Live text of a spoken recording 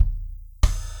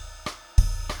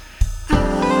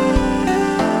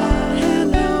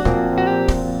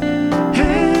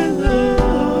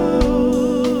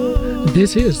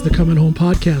This is the Coming Home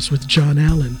Podcast with John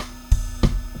Allen.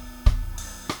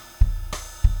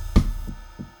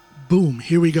 Boom,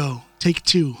 here we go. Take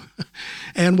two.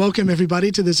 And welcome everybody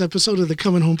to this episode of the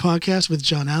Coming Home Podcast with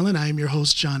John Allen. I am your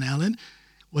host, John Allen.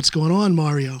 What's going on,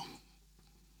 Mario?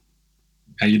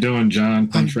 How you doing, John?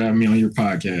 Thanks for having me on your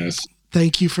podcast.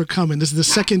 Thank you for coming. This is the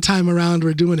second time around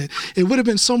we're doing it. It would have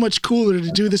been so much cooler to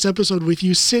do this episode with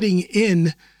you sitting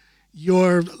in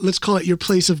your, let's call it your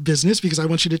place of business, because I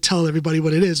want you to tell everybody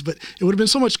what it is, but it would have been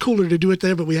so much cooler to do it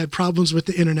there, but we had problems with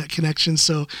the internet connection.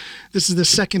 So this is the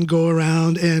second go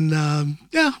around, and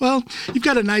well, you've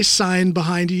got a nice sign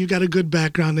behind you. You've got a good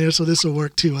background there, so this will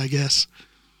work too, I guess.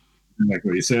 Like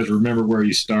what he says, remember where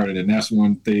you started, and that's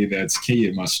one thing that's key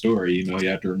in my story. You know, you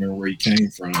have to remember where you came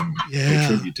from. Yeah,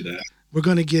 pay tribute to that. We're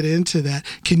going to get into that.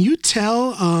 Can you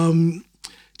tell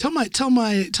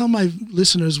my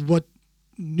listeners what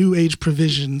New Age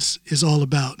Provisions is all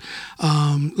about?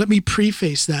 Let me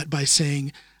preface that by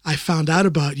saying I found out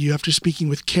about you after speaking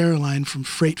with Caroline from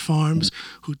Freight Farms,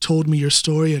 who told me your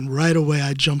story, and right away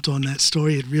I jumped on that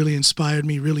story. It really inspired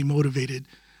me, really motivated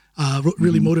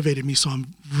me. So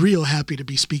I'm real happy to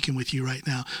be speaking with you right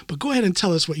now. But go ahead and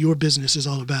tell us what your business is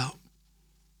all about.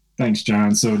 Thanks,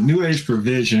 John. So New Age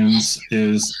Provisions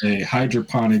is a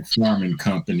hydroponic farming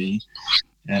company,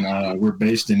 and we're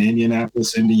based in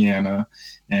Indianapolis, Indiana,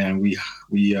 and we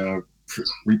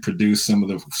produce some of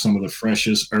the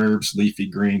freshest herbs, leafy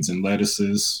greens, and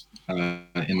lettuces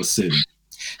in the city.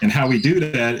 And how we do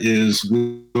that is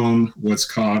we own what's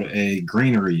called a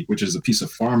greenery, which is a piece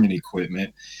of farming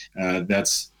equipment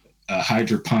that's a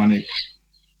hydroponic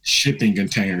shipping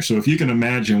container. So if you can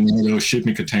imagine one of those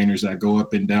shipping containers that go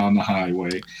up and down the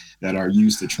highway that are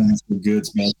used to transfer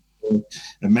goods back and forth,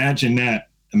 imagine that.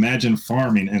 Imagine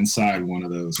farming inside one of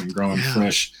those and growing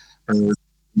fresh herbs,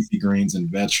 leafy greens, and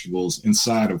vegetables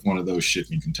inside of one of those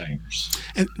shipping containers.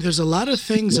 And there's a lot of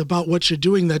things about what you're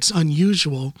doing that's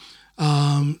unusual.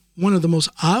 One of the most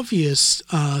obvious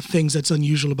things that's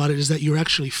unusual about it is that you're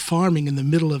actually farming in the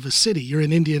middle of a city. You're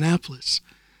in Indianapolis.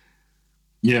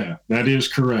 Yeah, that is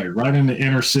correct. Right in the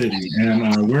inner city.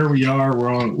 And where we are,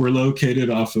 we're located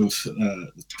off of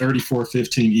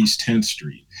 3415 East 10th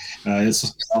Street. It's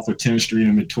off of 10th Street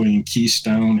in between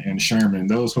Keystone and Sherman.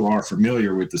 Those who are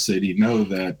familiar with the city know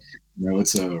that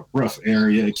it's a rough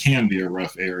area. It can be a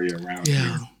rough area around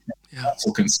here. Yeah.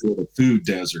 Also considered a food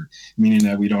desert, meaning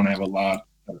that we don't have a lot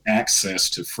of access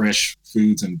to fresh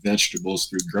foods and vegetables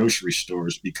through grocery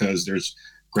stores because there's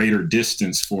greater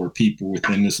distance for people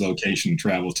within this location to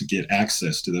travel to get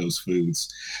access to those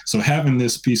foods. So having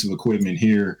this piece of equipment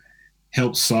here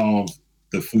helps solve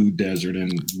the food desert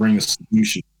and bring a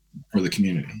solution for the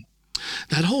community.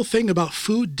 That whole thing about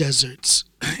food deserts,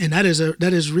 and that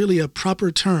is really a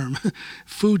proper term,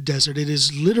 food desert. It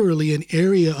is literally an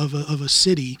area of a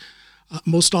city,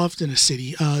 most often a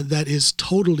city, that is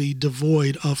totally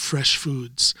devoid of fresh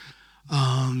foods.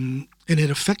 And it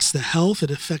affects the health.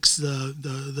 It affects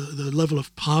the level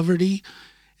of poverty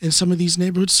in some of these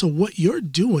neighborhoods. So what you're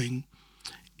doing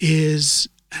is,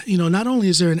 not only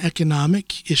is there an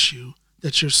economic issue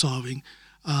that you're solving,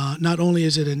 not only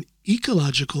is it an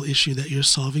ecological issue that you're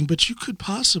solving, but you could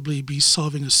possibly be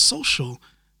solving a social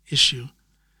issue.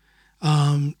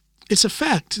 It's a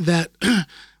fact that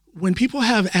when people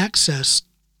have access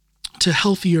to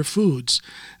healthier foods,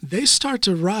 they start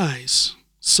to rise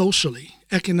socially,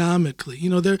 economically.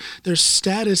 Their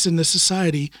status in the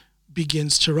society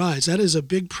begins to rise. That is a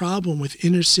big problem with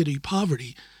inner city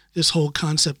poverty. This whole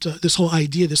concept, this whole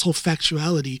idea, this whole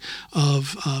factuality of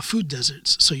food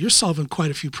deserts. So you're solving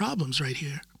quite a few problems right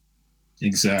here.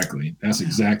 Exactly. That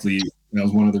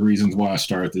was one of the reasons why I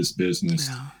started this business.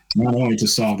 Yeah. Not only to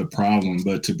solve the problem,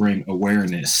 but to bring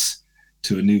awareness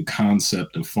to a new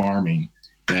concept of farming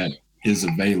that is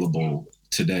available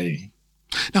today.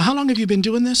 Now, how long have you been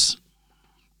doing this?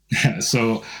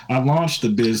 So I launched the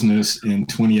business in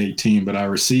 2018, but I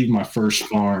received my first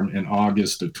farm in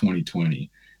August of 2020.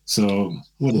 So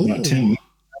about 10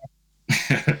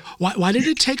 months. Why did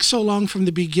it take so long from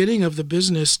the beginning of the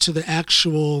business to the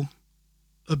actual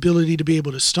ability to be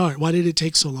able to start? Why did it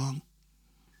take so long?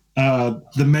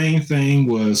 The main thing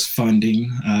was funding.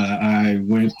 I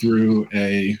went through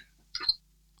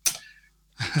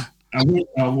I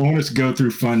wanted to go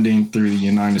through funding through the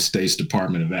United States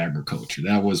Department of Agriculture.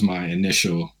 That was my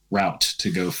initial route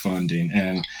to go funding.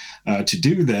 And to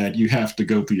do that, you have to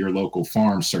go through your local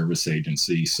farm service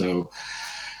agency. So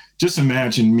just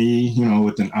imagine me,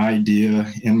 with an idea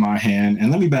in my hand.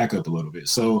 And let me back up a little bit.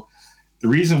 So the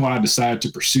reason why I decided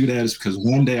to pursue that is because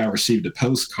one day I received a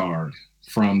postcard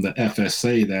from the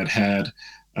FSA that had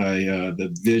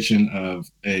the vision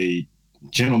of a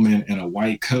gentleman in a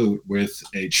white coat with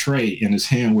a tray in his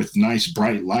hand with nice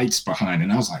bright lights behind it.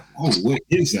 And I was like, oh, what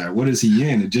is that? What is he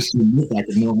in? It just didn't look like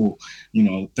a normal,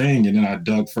 thing. And then I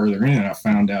dug further in and I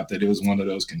found out that it was one of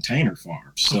those container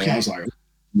farms. So I was like,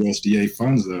 USDA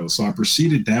funds those. So I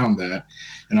proceeded down that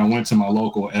and I went to my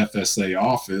local FSA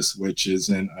office, which is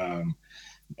in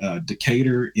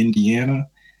Decatur, Indiana,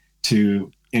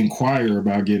 to inquire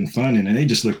about getting funding. And they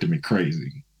just looked at me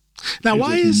crazy. Now,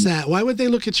 why is that? Why would they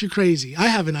look at you crazy? I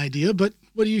have an idea, but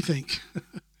what do you think?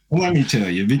 Well, let me tell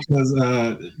you, because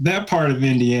that part of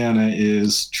Indiana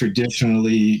is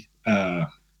traditionally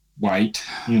white.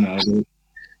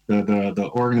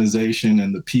 The organization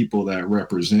and the people that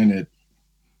represented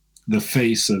the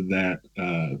face of that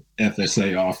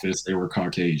FSA office, they were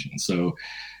Caucasian. So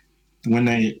when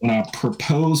I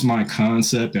proposed my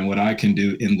concept and what I can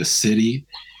do in the city,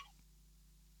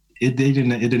 it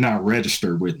did not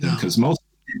register with them, because most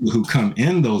people who come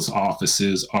in those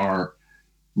offices are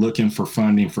looking for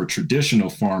funding for traditional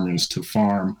farmers to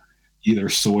farm either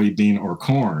soybean or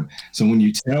corn. So when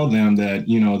you tell them that,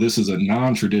 this is a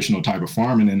non-traditional type of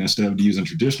farming, and instead of using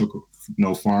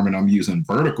traditional farming, I'm using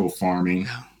vertical farming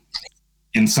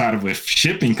inside of a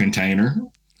shipping container.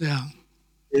 Yeah.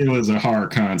 It was a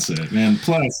hard concept. And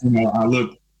plus,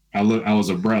 I was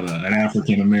a brother, an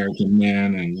African-American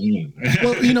man. And,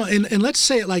 Well, and let's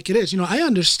say it like it is. I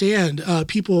understand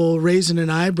people raising an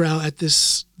eyebrow at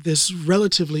this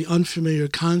relatively unfamiliar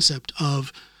concept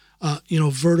of,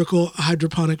 vertical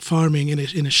hydroponic farming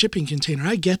in a shipping container.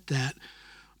 I get that.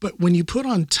 But when you put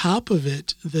on top of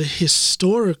it the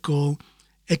historical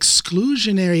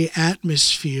exclusionary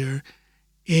atmosphere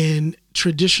in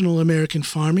traditional American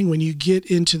farming, when you get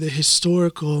into the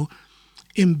historical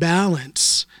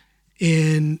imbalance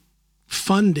in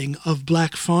funding of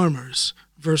black farmers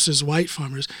versus white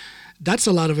farmers, that's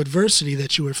a lot of adversity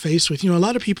that you were faced with. A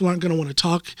lot of people aren't going to want to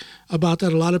talk about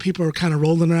that. A lot of people are kind of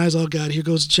rolling their eyes. Oh God, here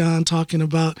goes John talking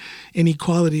about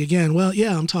inequality again. Well,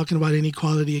 yeah, I'm talking about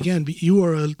inequality again, but you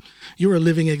are a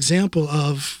living example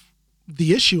of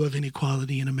the issue of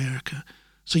inequality in America.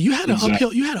 So you had an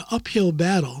uphill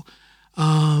battle.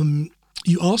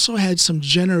 You also had some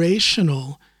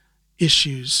generational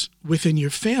issues within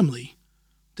your family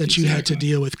that you had to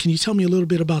deal with. Can you tell me a little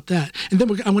bit about that? And then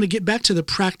I want to get back to the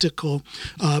practical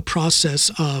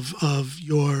process of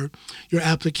your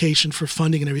application for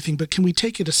funding and everything. But can we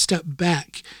take it a step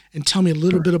back and tell me a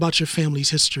little bit about your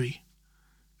family's history?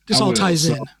 This all ties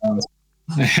in.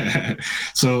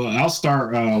 So I'll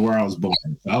start where I was born.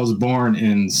 I was born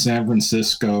in San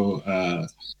Francisco,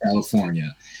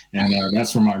 California. And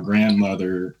that's where my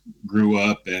grandmother grew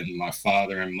up, and my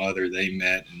father and mother, they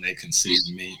met and they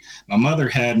conceived me. My mother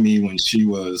had me when she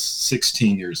was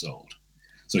 16 years old.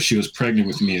 So she was pregnant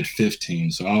with me at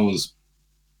 15. So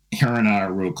her and I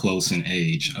are real close in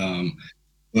age.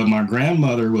 But my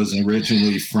grandmother was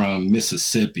originally from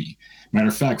Mississippi. Matter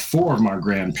of fact, 4 of my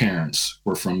grandparents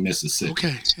were from Mississippi.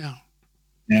 Okay, yeah.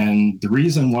 And the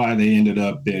reason why they ended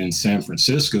up in San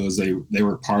Francisco is they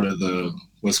were part of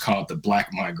what's called the Black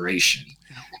Migration,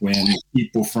 when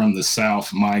people from the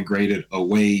South migrated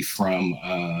away from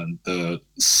the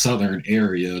Southern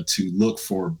area to look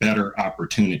for better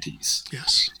opportunities.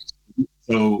 Yes.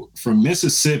 So from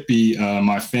Mississippi,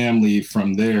 my family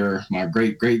from there, my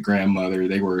great-great-grandmother,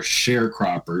 they were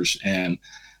sharecroppers, and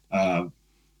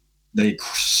they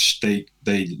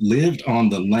lived on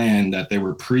the land that they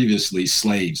were previously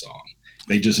slaves on.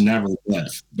 They just never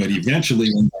left. But eventually,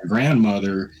 when my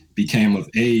grandmother became of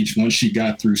age, once she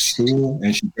got through school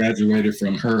and she graduated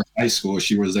from her high school,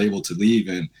 she was able to leave,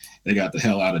 and they got the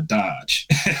hell out of Dodge.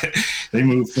 They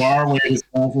moved far away to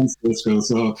San Francisco.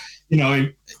 So,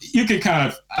 you could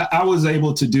I was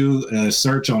able to do a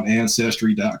search on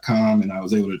Ancestry.com, and I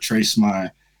was able to trace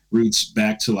my roots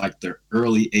back to like the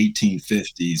early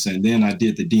 1850s. And then I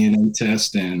did the DNA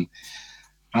test, and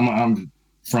I'm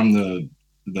from the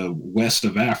west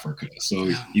of Africa.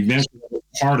 So eventually I was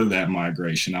part of that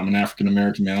migration. I'm an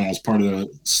African-American man. I was part of the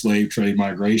slave trade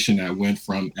migration that went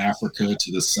from Africa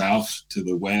to the south, to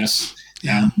the west.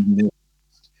 Yeah.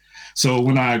 So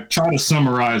when I try to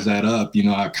summarize that up,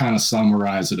 I kind of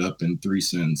summarize it up in 3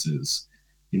 sentences.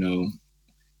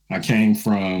 I came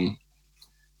from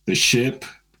the ship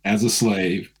as a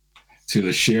slave to the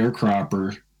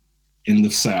sharecropper in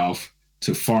the South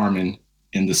to farming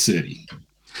in the city.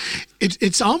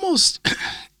 It's almost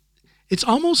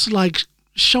like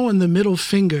showing the middle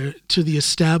finger to the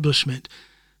establishment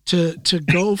to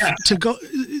go.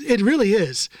 It really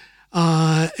is.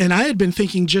 And I had been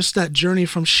thinking just that journey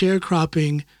from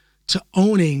sharecropping to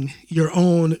owning your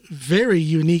own very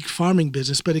unique farming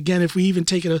business. But again, if we even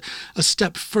take it a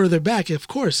step further back, of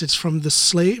course, it's from the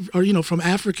slave, or, from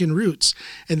African roots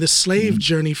and the slave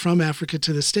journey from Africa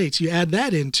to the States. You add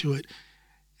that into it.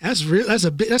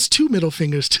 That's two middle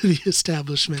fingers to the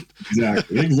establishment.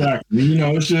 Exactly.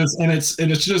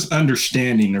 It's just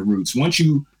understanding the roots.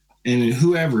 And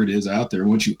whoever it is out there,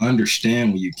 once you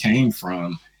understand where you came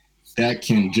from, that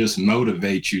can just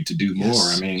motivate you to do more.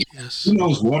 Yes. I mean, Yes. Who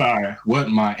knows what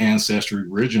my ancestry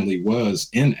originally was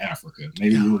in Africa?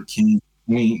 Maybe we were kings,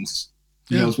 queens.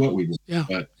 Who knows what we were? Yeah.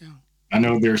 But I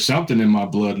know there's something in my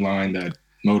bloodline that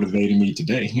motivated me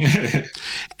today.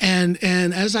 and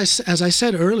as I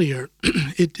said earlier,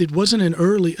 it wasn't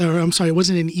it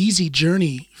wasn't an easy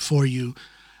journey for you.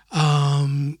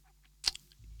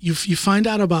 You find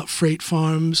out about freight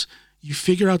farms, you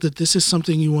figure out that this is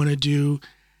something you want to do,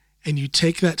 and you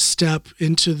take that step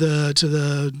into the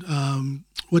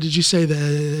what did you say,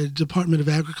 the Department of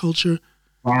Agriculture?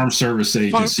 Farm Service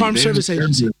Agency. Farm Service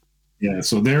Agency. Yeah,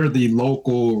 so they're the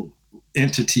local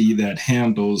entity that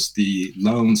handles the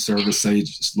loan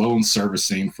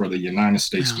servicing for the United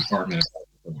States Department of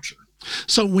Agriculture.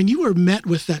 So when you were met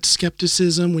with that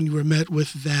skepticism, when you were met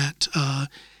with that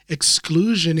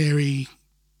exclusionary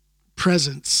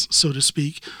presence, so to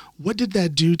speak, what did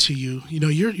that do to you?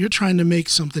 You're trying to make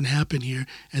something happen here,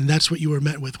 and that's what you were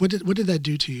met with. What did that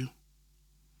do to you?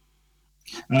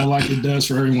 Like it does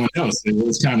for everyone else. It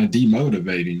was kind of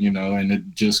demotivating, and it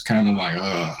just kind of like,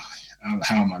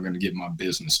 how am I going to get my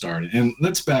business started? And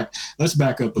let's back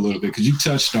up a little bit, because you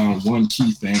touched on one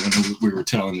key thing when we were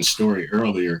telling the story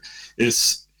earlier.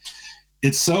 It's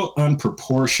so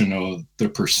unproportional, the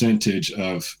percentage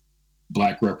of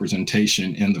Black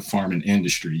representation in the farming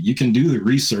industry. You can do the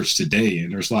research today,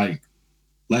 and there's like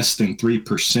less than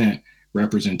 3%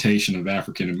 representation of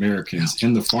African Americans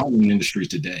in the farming industry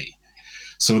today.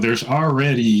 So there's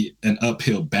already an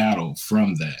uphill battle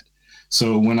from that.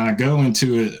 So when I go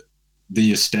into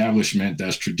the establishment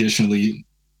that's traditionally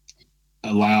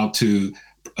allowed to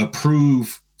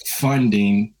approve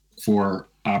funding for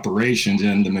operations,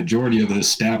 and the majority of the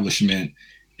establishment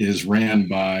is ran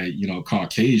by,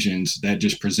 Caucasians, that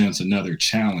just presents another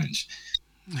challenge.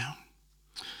 Yeah.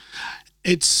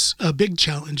 It's a big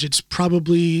challenge. It's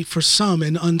probably for some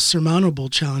an unsurmountable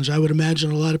challenge. I would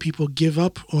imagine a lot of people give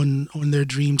up on their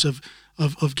dreams of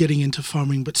getting into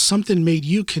farming, but something made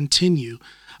you continue.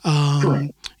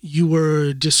 You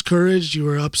were discouraged, you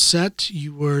were upset,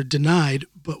 you were denied,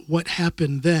 but what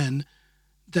happened then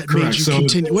that made you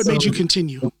continue? What made you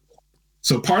continue?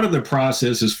 So part of the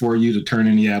process is for you to turn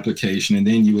in the application, and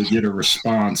then you would get a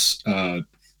response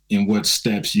in what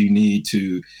steps you need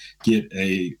to get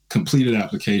a completed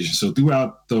application. So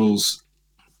throughout those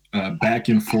back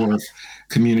and forth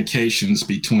communications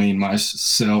between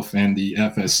myself and the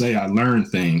FSA, I learned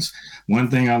things. One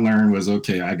thing I learned was,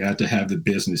 okay, I got to have the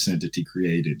business entity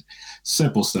created.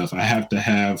 Simple stuff. I have to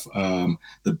have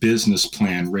the business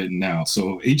plan written out.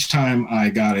 So each time I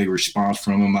got a response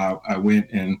from them, I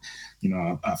went and,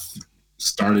 I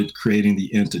started creating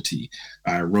the entity.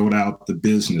 I wrote out the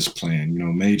business plan,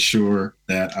 made sure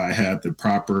that I had the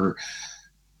proper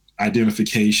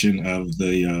identification of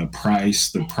the price,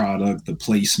 the product, the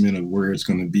placement of where it's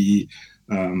going to be.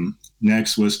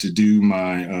 Next was to do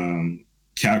my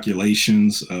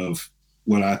calculations of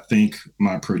what I think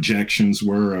my projections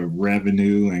were of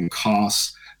revenue and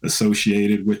costs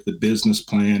associated with the business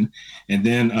plan. And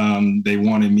then they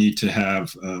wanted me to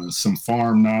have some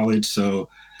farm knowledge. So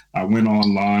I went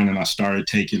online and I started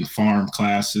taking farm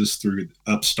classes through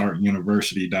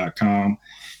upstartuniversity.com.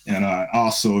 And I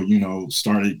also,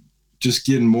 started just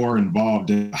getting more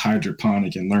involved in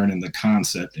hydroponic and learning the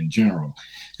concept in general.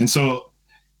 And so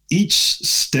each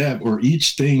step or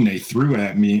each thing they threw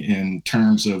at me in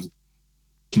terms of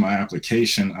my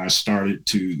application, I started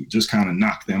to just kind of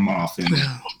knock them off and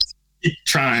keep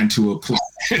trying to apply.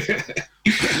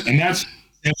 And that's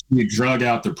essentially drug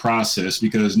out the process,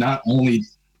 because not only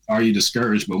are you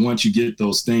discouraged, but once you get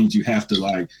those things, you have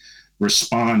to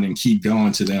respond and keep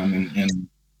going to them and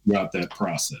throughout that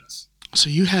process. So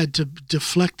you had to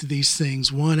deflect these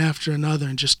things one after another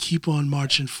and just keep on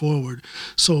marching forward.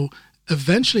 So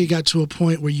eventually it got to a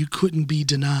point where you couldn't be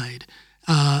denied.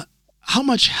 How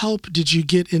much help did you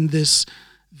get in this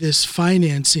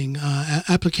financing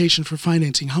application for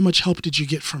financing? How much help did you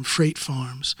get from freight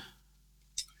farms?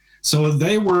 So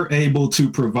they were able to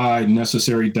provide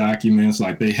necessary documents,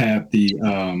 like they had the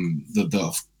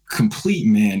complete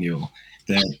manual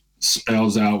that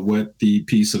spells out what the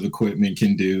piece of equipment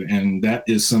can do. And that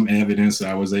is some evidence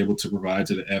I was able to provide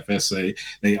to the FSA.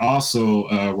 They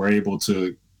also were able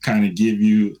to kind of give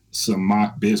you some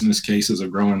mock business cases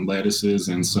of growing lettuces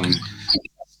and some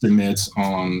estimates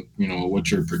on,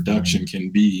 what your production can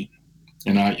be.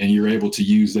 And you're able to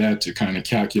use that to kind of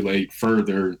calculate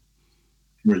further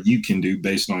what you can do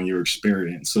based on your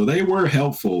experience. So they were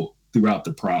helpful throughout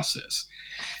the process.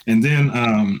 And then,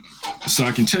 so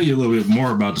I can tell you a little bit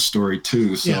more about the story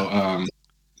too. So,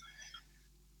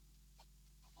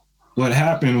 what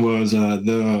happened was,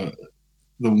 I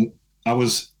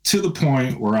was to the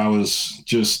point where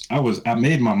I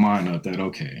made my mind up that,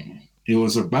 okay, it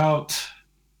was about,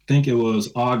 I think it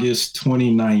was August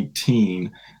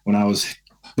 2019 when I was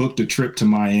booked a trip to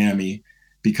Miami,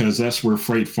 because that's where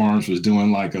Freight Farms was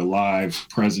doing like a live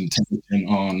presentation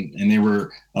and they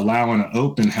were allowing an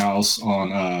open house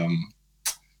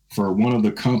for one of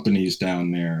the companies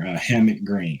down there, Hammock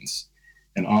Greens.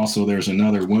 And also there's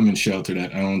another women's shelter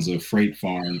that owns a freight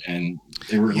farm, and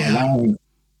they were allowing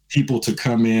people to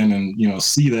come in and,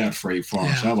 see that freight farm.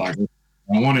 Yeah. So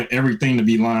I wanted everything to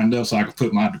be lined up so I could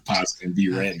put my deposit and be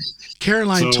ready.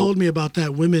 Caroline told me about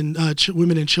that women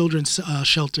and children's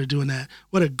shelter doing that.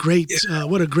 What a great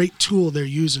tool they're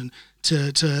using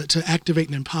to activate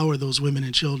and empower those women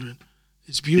and children.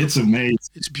 It's beautiful. It's amazing.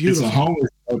 It's beautiful. It's a homeless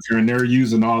shelter, and they're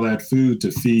using all that food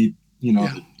to feed,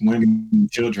 women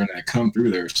and children that come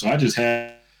through there. So I just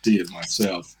had to see it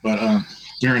myself. But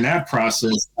during that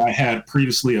process, I had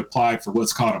previously applied for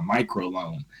what's called a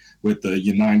microloan with the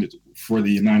United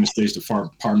States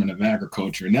Department of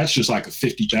Agriculture. And that's just like a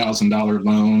 $50,000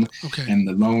 loan. Okay. And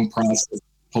the loan process is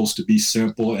supposed to be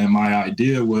simple. And my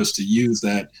idea was to use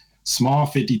that small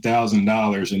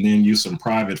 $50,000 and then use some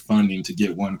private funding to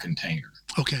get one container.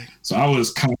 Okay. So I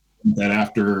was confident that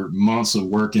after months of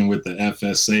working with the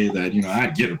FSA that,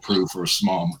 I'd get approved for a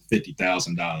small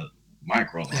 $50,000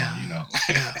 micro loan,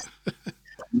 Yeah.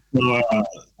 So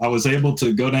I was able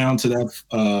to go down to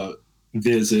that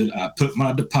visit. I put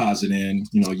my deposit in,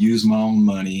 use my own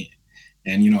money,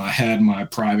 and I had my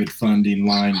private funding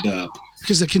lined up.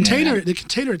 Because the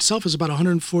container itself is about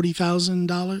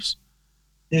 $140,000.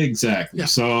 Exactly. Yeah.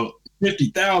 So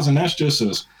 $50,000, that's just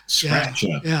a scratch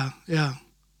up. Yeah.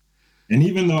 And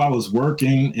even though I was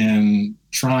working and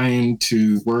trying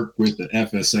to work with the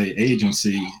FSA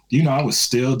agency, I was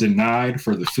still denied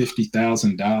for the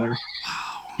 $50,000.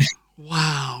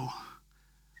 Wow.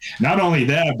 Not only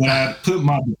that, but I put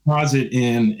my deposit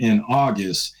in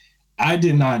August. I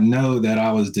did not know that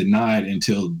I was denied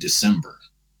until December.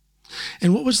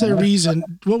 And what was their reason?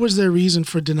 What was their reason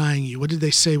for denying you? What did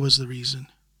they say was the reason?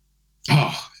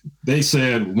 Oh, they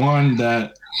said, one,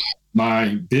 that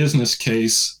my business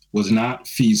case was not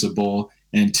feasible,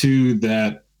 and two,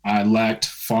 that I lacked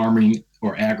farming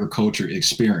or agriculture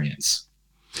experience.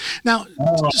 Now,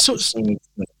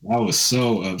 I was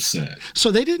so upset. So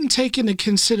they didn't take into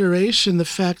consideration the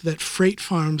fact that Freight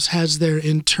Farms has their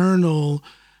internal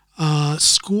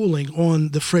schooling on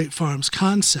the Freight Farms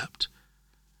concept.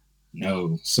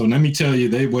 No. So let me tell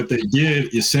you, what they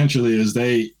did essentially is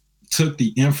they took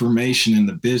the information in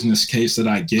the business case that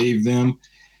I gave them.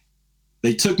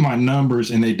 They took my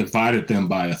numbers and they divided them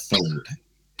by a third.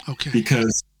 Okay.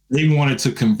 Because they wanted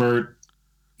to convert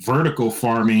vertical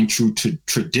farming to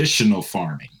traditional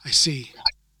farming. I see.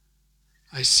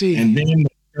 And then they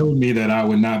showed me that I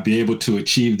would not be able to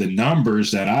achieve the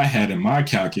numbers that I had in my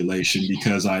calculation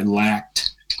because I lacked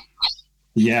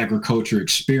the agriculture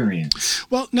experience.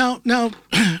 Well, now,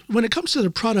 when it comes to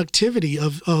the productivity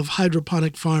of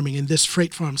hydroponic farming and this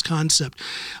Freight Farms concept,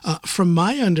 from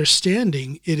my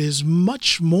understanding, it is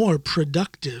much more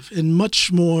productive and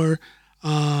much more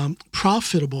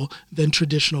profitable than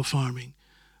traditional farming.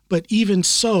 But even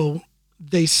so,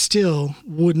 they still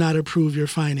would not approve your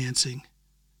financing.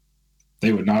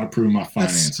 They would not approve my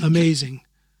financing. That's amazing.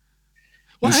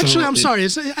 Well, actually, I'm sorry.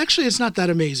 It's not that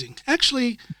amazing.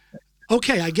 Actually,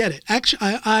 okay, I get it.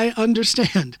 Actually, I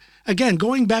understand. Again,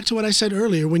 going back to what I said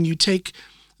earlier, when you take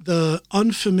the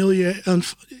unfamiliar,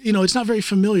 it's not very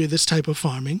familiar, this type of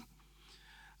farming.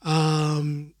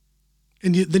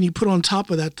 And then you put on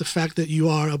top of that the fact that you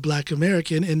are a Black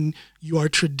American and you are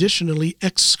traditionally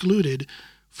excluded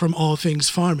from all things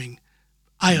farming.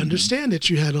 I understand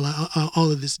that you had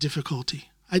all of this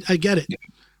difficulty. I get it.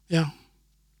 Yeah.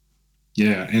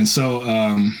 Yeah. And so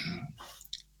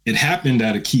it happened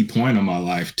at a key point in my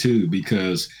life too,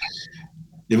 because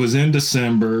it was in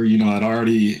December. I'd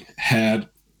already had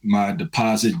my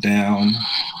deposit down,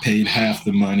 paid half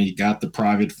the money, got the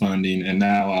private funding, and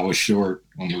now I was short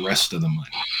on the rest of the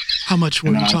money. How much were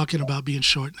you talking about being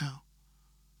short now?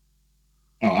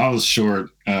 Oh, I was short.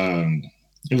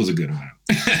 It was a good amount.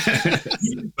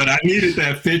 But I needed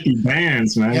that 50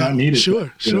 bands, man. Yeah, I needed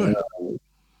Sure.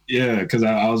 Yeah, because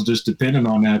I was just depending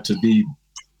on that to be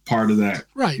part of that.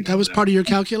 Right. That was part of your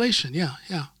calculation. Yeah.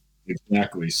 Yeah.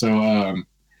 Exactly. So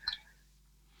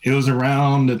it was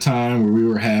around the time where we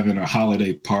were having a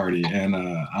holiday party, and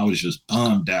I was just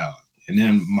bummed out. And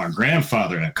then my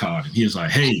grandfather had called, and he was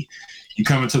like, "Hey, you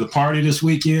coming to the party this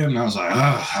weekend?" And I was like,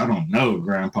 "Oh, I don't know,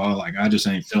 Grandpa. Like, I just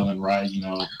ain't feeling right."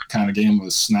 Kind of gave him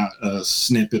a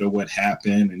snippet of what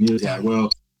happened, and he was like, "Well,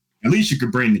 at least you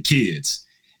could bring the kids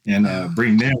and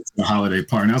bring them to the holiday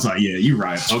party." And I was like, "Yeah, you're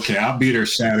right. Okay, I'll be there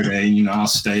Saturday. I'll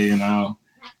stay and I'll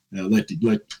let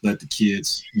the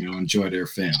kids, enjoy their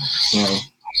family." So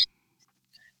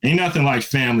ain't nothing like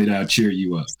family that'll cheer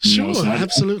you up. Sure, So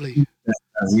absolutely.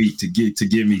 that week to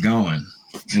get me going,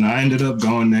 and I ended up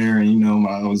going there, and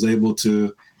I was able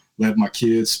to let my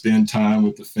kids spend time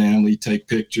with the family, take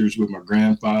pictures with my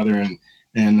grandfather,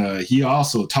 and he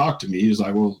also talked to me. He was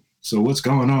like, "Well, so what's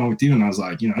going on with you?" And I was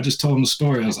like, I just told him the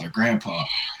story. I was like, "Grandpa,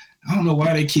 I don't know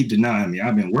why they keep denying me.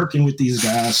 I've been working with these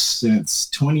guys since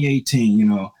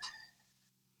 2018.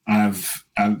 I've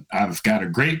got a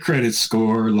great credit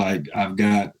score. Like, I've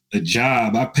got a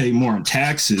job. I pay more in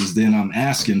taxes than I'm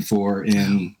asking for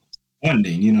in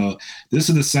funding. This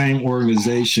is the same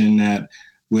organization that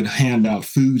would hand out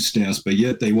food stamps, but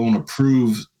yet they won't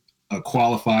approve a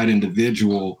qualified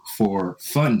individual for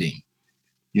funding.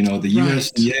 The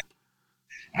USDA.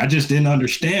 I just didn't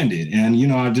understand it.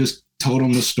 And, I just told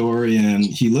him the story, and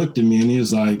he looked at me and he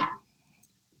was like,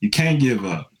 "You can't give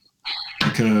up,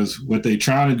 because what they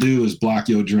trying to do is block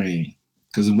your dream.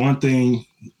 Because the one thing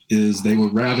is they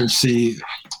would rather see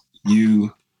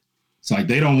you. It's like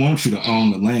they don't want you to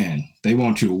own the land. They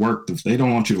want you to work. They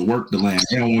don't want you to work the land.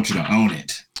 They don't want you to own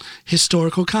it."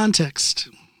 Historical context.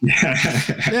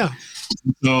 Yeah.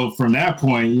 So from that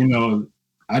point,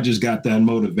 I just got that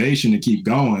motivation to keep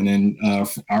going. And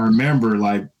I remember,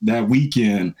 like, that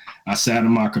weekend, I sat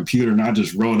on my computer and I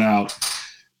just wrote out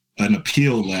an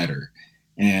appeal letter.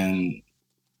 And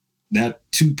that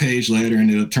 2-page letter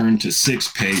ended up turning to 6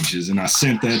 pages. And I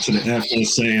sent that to the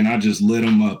FSA, and I just lit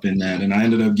them up in that. And I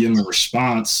ended up getting a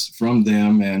response from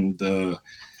them and the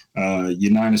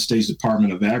United States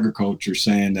Department of Agriculture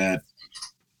saying that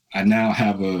I now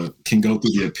can go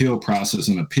through the appeal process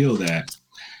and appeal that.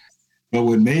 But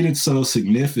what made it so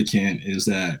significant is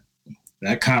that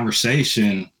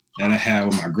conversation that I had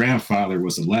with my grandfather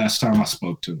was the last time I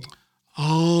spoke to him.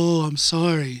 Oh, I'm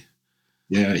sorry.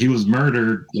 Yeah, he was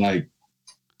murdered like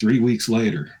 3 weeks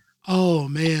later. Oh,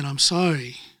 man, I'm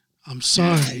sorry. I'm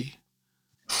sorry.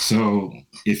 Yeah. So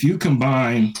if you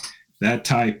combine that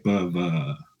type of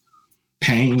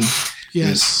pain,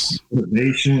 yes,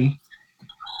 motivation,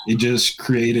 it just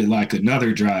created like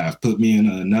another drive, put me in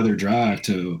another drive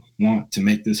to want to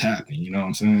make this happen. You know what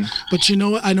I'm saying? But you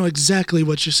know what? I know exactly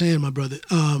what you're saying, my brother.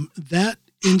 That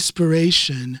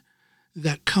inspiration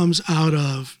that comes out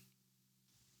of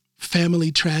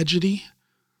family tragedy,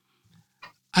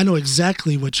 I know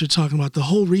exactly what you're talking about. The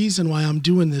whole reason why I'm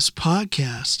doing this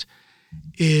podcast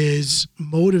is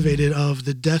motivated of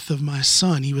the death of my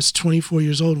son. He was 24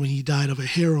 years old when he died of a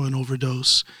heroin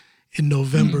overdose in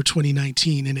November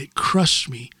 2019, and it crushed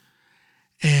me.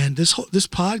 And this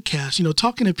podcast,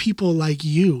 talking to people like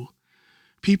you,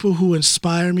 people who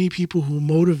inspire me, people who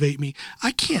motivate me,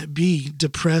 I can't be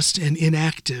depressed and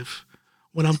inactive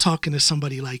when I'm talking to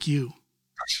somebody like you.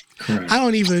 Correct. I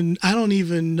don't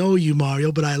even know you,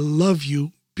 Mario, but I love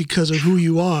you because of who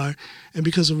you are and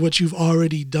because of what you've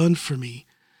already done for me.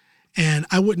 And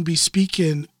I wouldn't be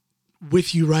speaking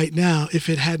with you right now if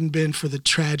it hadn't been for the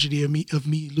tragedy of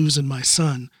me losing my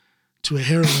son to a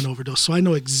heroin overdose. So I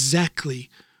know exactly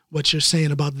what you're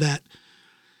saying about that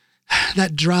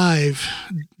drive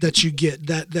that you get,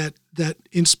 that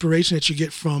inspiration that you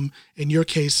get from, in your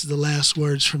case, the last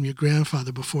words from your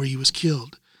grandfather before he was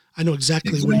killed. I know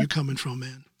exactly where you're coming from,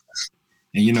 man.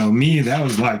 And me,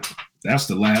 that's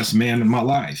the last man in my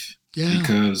life. Yeah.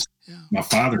 Because my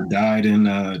father died in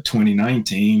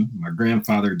 2019. My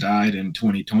grandfather died in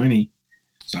 2020.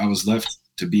 So I was left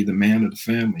to be the man of the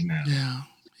family now. Yeah.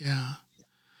 Yeah.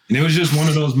 And it was just one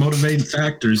of those motivating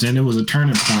factors, and it was a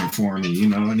turning point for me,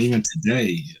 and even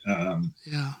today,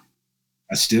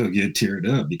 I still get teared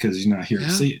up because you're not here to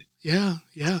see it. Yeah.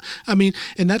 Yeah. I mean,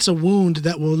 and that's a wound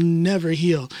that will never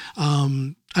heal.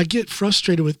 I get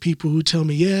frustrated with people who tell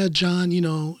me, "Yeah, John,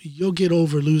 you'll get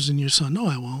over losing your son." No,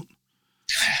 I won't.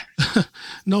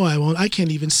 No, I won't. I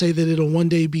can't even say that it'll one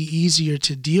day be easier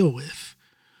to deal with.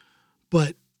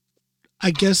 But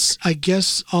I guess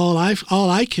all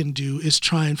I can do is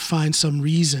try and find some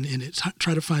reason in it.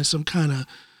 Try to find some kind of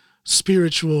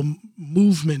spiritual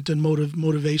movement and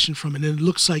motivation from it. And it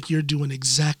looks like you're doing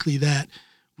exactly that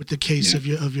with the case of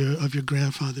your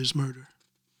grandfather's murder.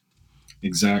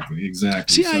 Exactly.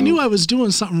 See, I knew I was doing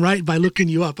something right by looking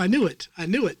you up. I knew it.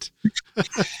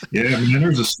 Yeah, man,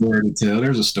 there's a story to tell.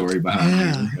 There's a story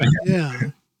behind it.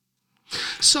 Yeah.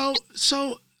 So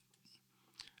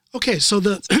okay, so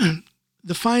the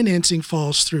the financing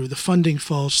falls through, the funding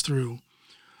falls through.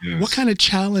 Yes. What kind of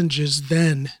challenges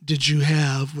then did you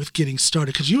have with getting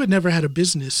started? Because you had never had a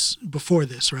business before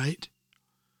this, right?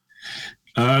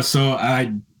 So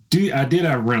I did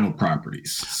have rental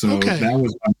properties. So that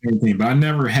was my main thing, but I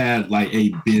never had like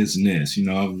a business.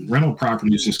 Rental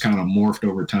properties just kind of morphed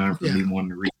over time for me wanting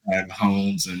to rehab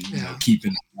homes and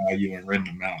keeping the value and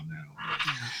renting them out now.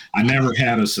 I never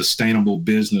had a sustainable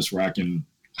business where I can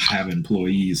have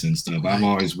employees and stuff. I've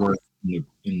always worked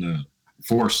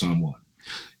for someone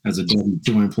as a W-2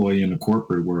 employee in the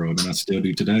corporate world, and I still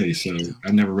do today. So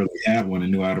I never really had one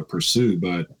and knew how to pursue,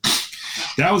 but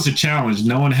that was a challenge,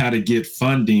 knowing how to get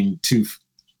funding to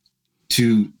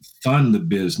fund the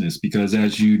business, because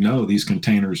as you know, these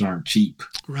containers aren't cheap.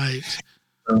 Right.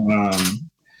 So,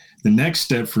 the next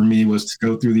step for me was to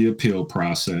go through the appeal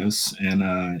process. And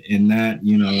in that,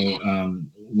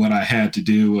 what I had to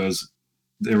do was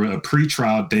a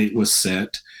pretrial date was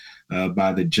set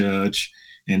by the judge.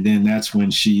 And then that's when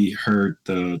she heard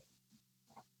the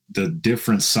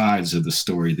different sides of the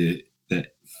story, the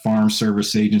Farm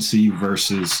Service Agency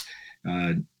versus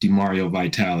DeMario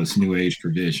Vitalis New Age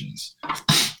provisions.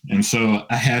 And so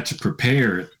I had to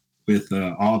prepare with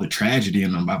all the tragedy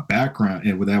in my background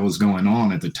and what that was going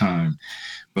on at the time.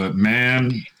 But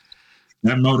man,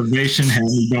 that motivation had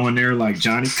me going there like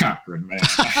Johnny Cochran, man.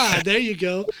 There you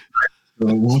go.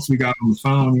 So once we got on the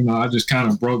phone, I just kind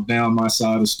of broke down my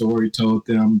side of the story, told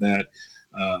them that.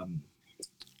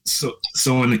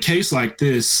 So in a case like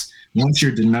this, once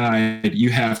you're denied, you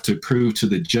have to prove to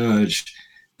the judge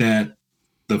that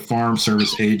the Farm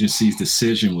Service Agency's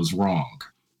decision was wrong.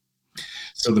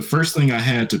 So the first thing I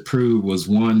had to prove was,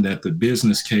 one, that the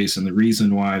business case and the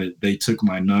reason why they took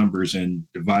my numbers and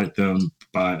divided them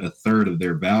by a third of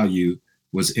their value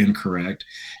was incorrect.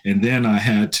 And then I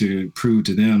had to prove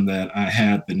to them that I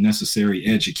had the necessary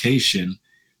education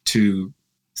to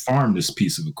farm this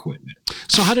piece of equipment.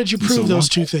 So how did you prove those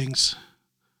two things?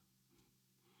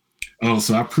 Oh,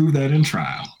 so I proved that in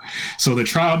trial. So the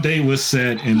trial date was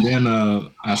set, and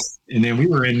then we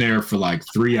were in there for like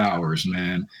 3 hours,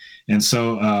 man. And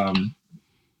so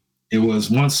it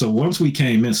was once we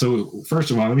came in. So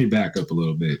first of all, let me back up a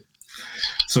little bit.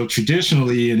 So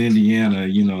traditionally in Indiana,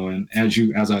 and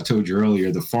as I told you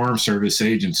earlier, the Farm Service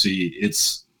Agency,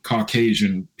 it's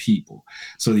Caucasian people.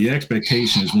 So the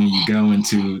expectation is when you go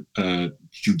into a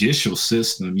judicial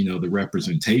system, the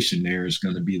representation there is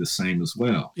going to be the same as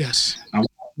well. Yes. I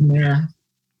walked in there.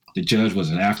 The judge was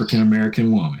an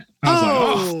African-American woman. I was like,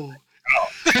 oh.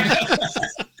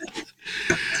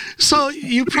 So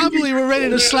you probably were ready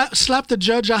to slap the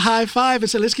judge a high five and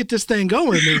say, let's get this thing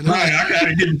going, man. Right, I got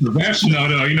to get professional,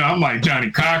 though. I'm like Johnny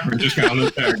Cochran, just kind of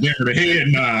looked at her, give her the head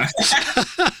nod.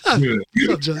 Good.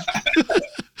 So,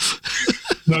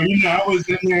 I was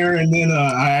in there, and then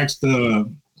I asked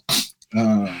the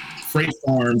freight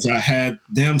farms, I had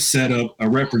them set up a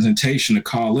representation to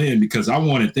call in because I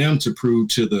wanted them to prove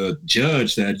to the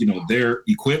judge that, their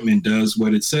equipment does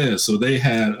what it says. So they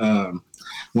had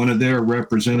one of their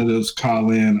representatives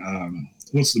call in,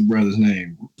 what's the brother's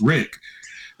name? Rick.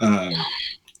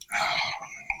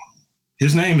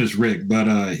 His name is Rick,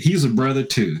 but he's a brother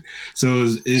too.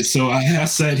 So I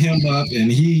set him up,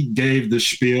 and he gave the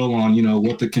spiel on,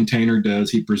 what the container does.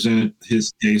 He presented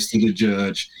his case to the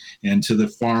judge and to the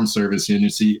Farm Service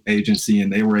Agency,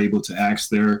 and they were able to ask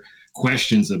their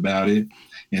questions about it.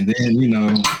 And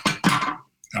then,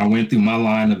 I went through my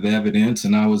line of evidence,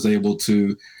 and I was able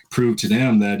to prove to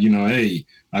them that, hey,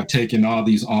 I've taken all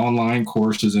these online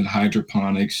courses in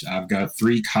hydroponics. I've got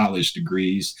 3 college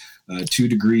degrees, 2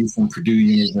 degrees from Purdue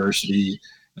University,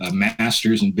 a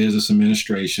master's in business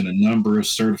administration, a number of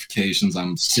certifications.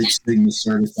 I'm Six Sigma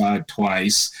certified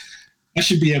twice. I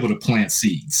should be able to plant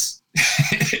seeds.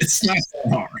 It's not so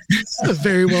hard.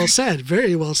 Very well said.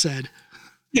 Very well said.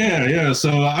 Yeah.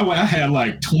 So I had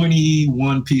like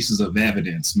 21 pieces of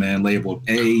evidence, man, labeled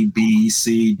A, B,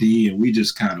 C, D, and we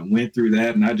just kind of went through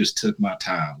that, and I just took my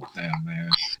time with them, man.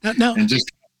 And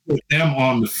just put them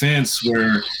on the fence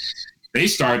where they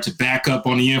started to back up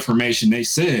on the information they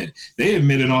said. They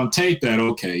admitted on tape that,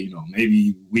 okay,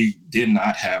 maybe we did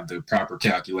not have the proper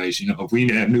calculation. If we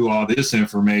had knew all this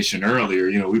information earlier,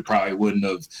 we probably wouldn't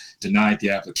have denied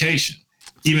the application,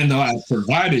 even though I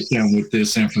provided them with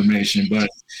this information. But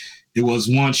it was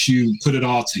once you put it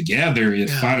all together, it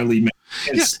finally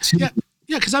made sense.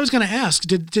 Yeah, because I was going to ask,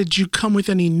 did you come with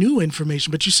any new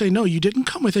information? But you say no, you didn't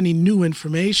come with any new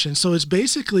information. So it's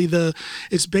basically the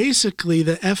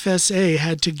FSA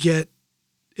had to get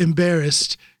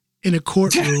embarrassed in a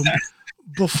courtroom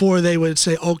before they would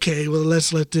say, okay, well,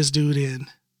 let's let this dude in.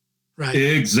 Right.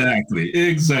 Exactly.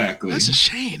 That's a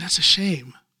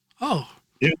shame. Oh.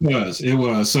 It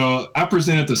was. So I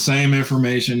presented the same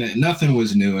information. Nothing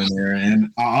was new in there.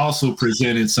 And I also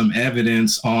presented some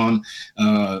evidence on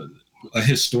a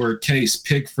historic case,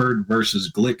 Pickford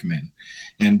versus Glickman.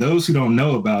 And those who don't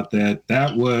know about that,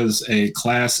 that was a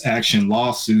class action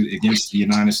lawsuit against the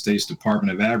United States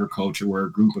Department of Agriculture, where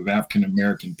a group of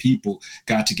African-American people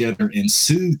got together and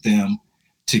sued them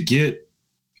to get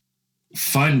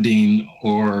funding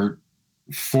or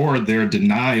for their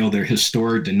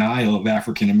historic denial of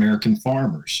African-American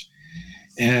farmers.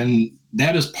 And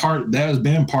that has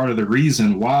been part of the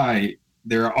reason why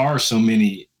there are so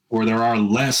many, or there are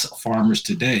less farmers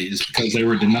today, is because they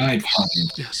were denied funding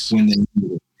when they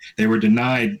needed it. They were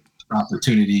denied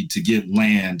opportunity to get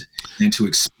land and to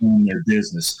expand their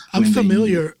business. I'm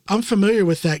familiar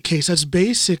with that case. That's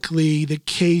basically the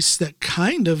case that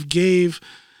kind of gave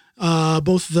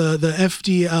both the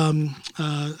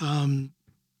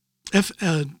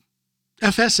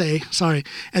FSA,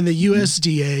 and the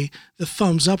USDA the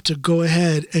thumbs up to go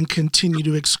ahead and continue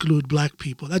to exclude black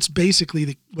people. That's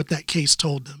basically what that case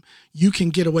told them. You can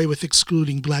get away with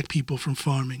excluding black people from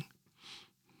farming.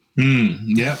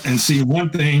 Yeah, and see, one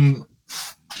thing,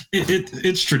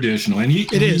 it's traditional, and you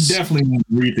definitely need to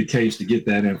read the case to get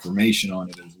that information on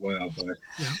it as well. But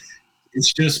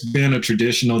it's just been a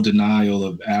traditional denial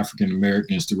of African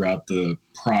Americans throughout the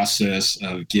process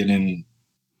of getting,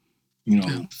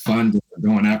 funding,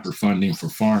 going after funding for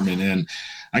farming. And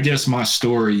I guess my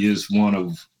story is one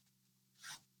of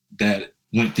that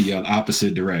went the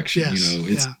opposite direction.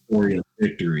 It's a story of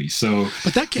victory. So,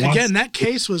 but that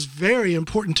case was very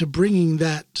important to bringing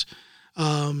that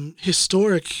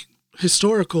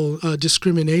historical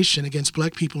discrimination against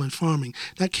black people in farming.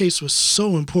 That case was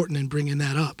so important in bringing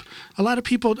that up. A lot of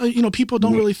people, people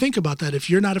don't really think about that. If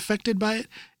you're not affected by it,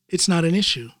 it's not an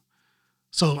issue.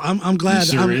 So I'm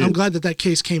glad. I'm glad that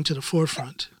case came to the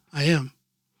forefront. I am.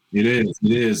 It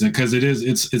is, and because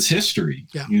it's history.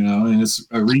 And it's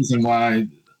a reason why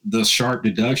the sharp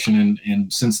deduction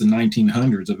and since the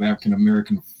 1900s of African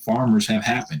American farmers have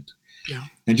happened. Yeah.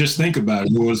 And just think about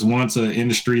it. It was once an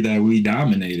industry that we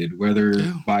dominated,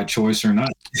 whether by choice or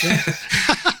not. Yeah.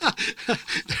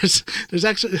 There's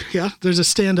actually, there's a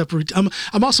stand-up.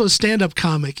 I'm also a stand-up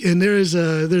comic, and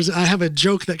I have a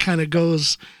joke that kind of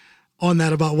goes on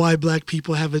that about why black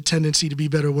people have a tendency to be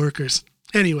better workers.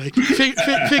 Anyway,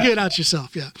 figure it out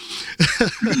yourself. Yeah.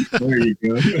 There you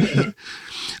go.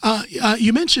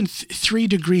 You mentioned 3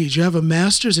 degrees. You have a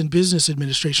master's in business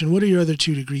administration. What are your other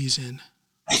 2 degrees in?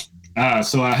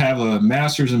 So I have a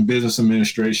master's in business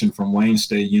administration from Wayne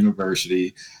State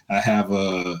University. I have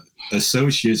a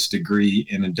associate's degree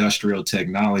in industrial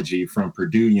technology from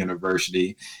Purdue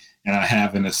University. And I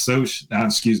have I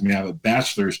have a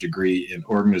bachelor's degree in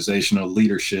organizational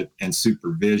leadership and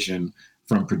supervision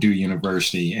from Purdue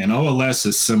University. And OLS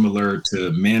is similar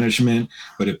to management,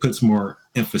 but it puts more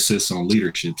emphasis on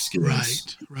leadership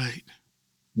skills. Right.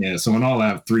 Yeah, so in all, I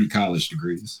have 3 college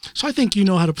degrees. So I think you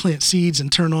know how to plant seeds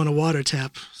and turn on a water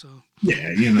tap. So yeah,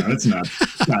 it's not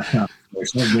complicated.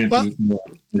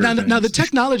 Now the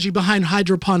technology behind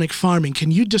hydroponic farming,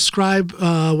 can you describe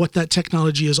what that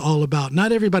technology is all about?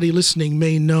 Not everybody listening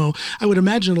may know. I would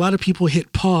imagine a lot of people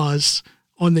hit pause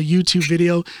on the YouTube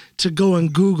video to go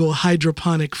and Google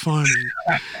hydroponic farming.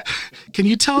 Can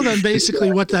you tell them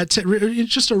basically what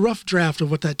just a rough draft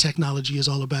of what that technology is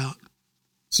all about?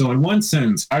 So in one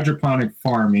sentence, hydroponic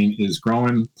farming is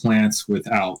growing plants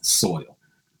without soil.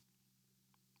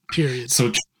 Period.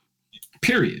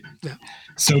 Period. Yeah.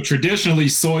 So traditionally,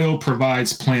 soil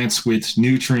provides plants with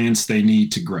nutrients they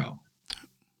need to grow.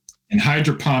 In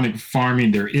hydroponic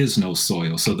farming, there is no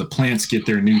soil, so the plants get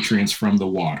their nutrients from the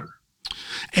water.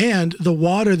 And the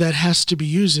water that has to be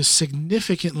used is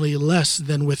significantly less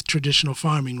than with traditional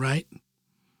farming, right?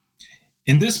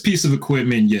 In this piece of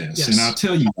equipment, yes. And I'll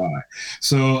tell you why.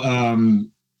 So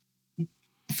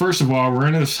first of all,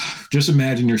 just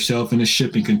imagine yourself in a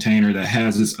shipping container that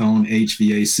has its own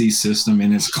HVAC system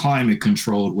and it's climate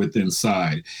controlled within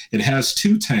inside. It has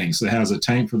 2 tanks. It has a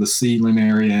tank for the seedling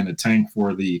area and a tank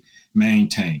for the main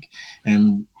tank.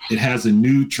 And it has a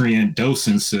nutrient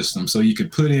dosing system. So you can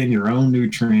put in your own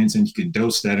nutrients and you can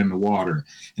dose that in the water.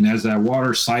 And as that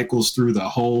water cycles through the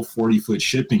whole 40-foot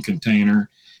shipping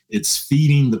container, it's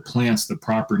feeding the plants the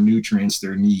proper nutrients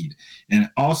they need. And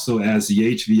also, as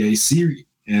the HVAC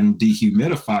and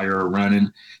dehumidifier are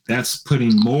running, that's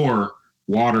putting more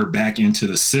water back into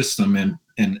the system and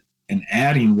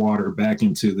adding water back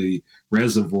into the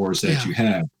reservoirs that you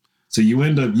have. So you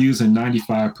end up using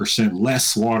 95%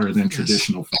 less water than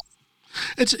traditional farming.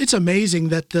 It's amazing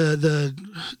that the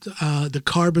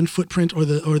carbon footprint or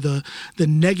the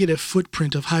negative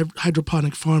footprint of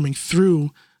hydroponic farming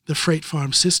through the freight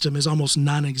farm system is almost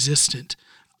non-existent.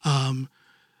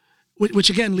 Which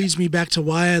again leads me back to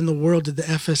why in the world did the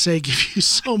FSA give you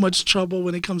so much trouble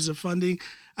when it comes to funding?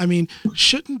 I mean,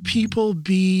 shouldn't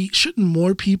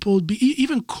more people be,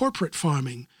 even corporate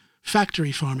farming,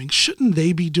 factory farming, shouldn't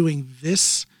they be doing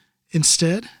this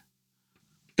instead?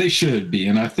 They should be.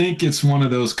 And I think it's one of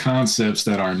those concepts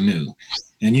that are new.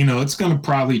 And, it's going to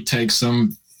probably take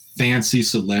some fancy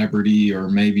celebrity or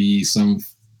maybe some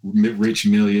rich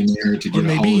millionaire to get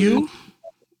a hold of it.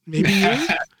 Maybe you?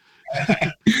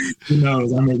 Who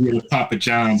knows? I may be the Papa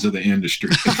John's of the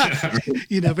industry.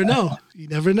 You never know.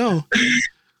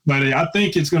 But I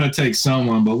think it's going to take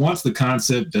someone. But once the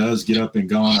concept does get up and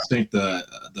going, I think the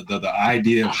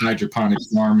idea of hydroponic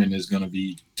farming is going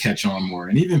to catch on more.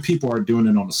 And even people are doing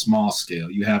it on a small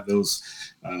scale. You have those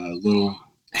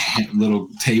little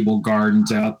table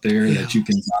gardens out there that you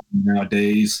can buy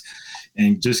nowadays,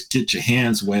 and just get your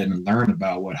hands wet and learn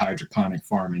about what hydroponic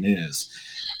farming is.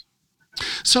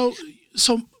 So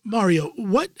Mario,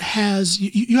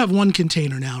 you have one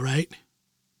container now, right?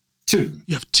 Two.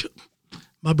 You have two.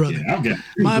 My brother. Yeah, I'll get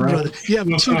two, brother. You have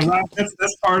two.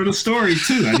 That's part of the story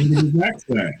too. I need to get back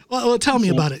to that. Well, tell me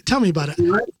about it.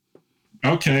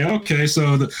 Okay.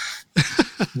 So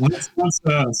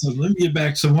so let me get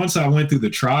back. So once I went through the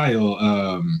trial,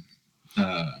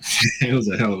 it was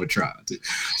a hell of a trial too.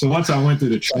 So once I went through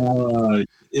the trial,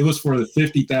 it was for the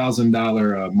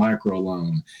 $50,000 micro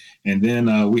loan, and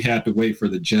then we had to wait for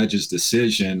the judge's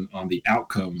decision on the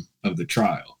outcome of the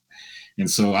trial. And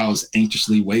so I was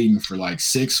anxiously waiting for like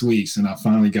 6 weeks, and I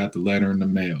finally got the letter in the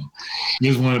mail. It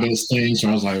was one of those things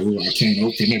where I was like, "Oh, I can't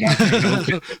open it.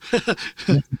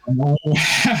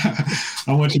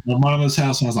 I went to my mama's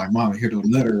house, and I was like, "Mama, here's the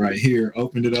letter right here."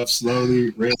 Opened it up slowly,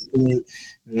 read through it.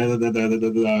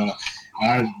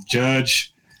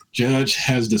 Judge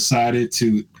has decided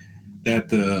that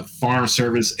the Farm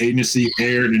Service Agency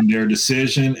erred in their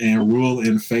decision and ruled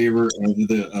in favor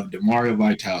of DeMario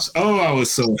Vitalis. Oh, I was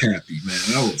so happy, man.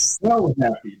 I was so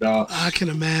happy, dog. I can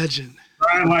imagine.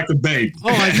 Crying like a baby. Oh,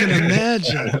 I can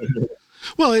imagine.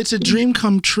 Well, it's a dream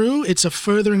come true. It's a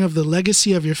furthering of the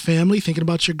legacy of your family, thinking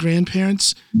about your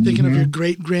grandparents, thinking of your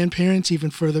great-grandparents even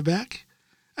further back.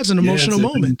 That's an emotional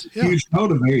moment. Huge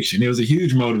motivation. It was a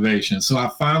huge motivation. So I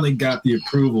finally got the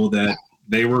approval that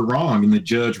they were wrong, and the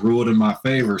judge ruled in my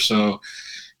favor. So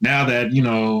now that,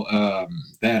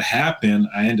 that happened,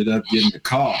 I ended up getting a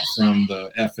call from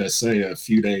the FSA a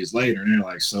few days later. And they're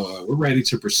like, so we're ready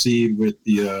to proceed with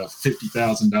the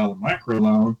 $50,000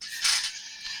 microloan.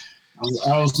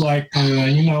 I was like,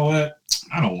 you know what?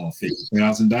 I don't want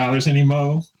 $50,000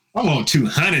 anymore. I want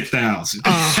 $200,000.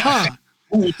 Uh-huh.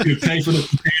 I want you to pay for the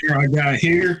container I got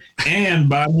here and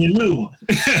buy me a new one.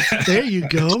 There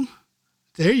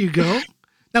you go.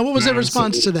 Now, what was their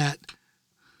response to that?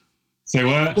 Say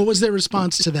what? What was their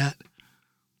response to that?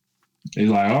 They're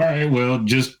like, all right, well,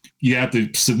 you have to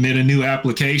submit a new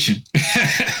application.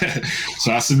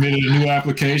 So I submitted a new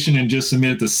application and just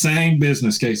submitted the same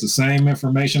business case, the same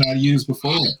information I used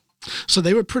before. So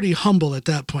they were pretty humble at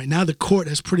that point. Now the court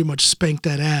has pretty much spanked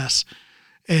that ass,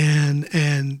 and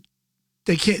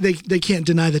they can't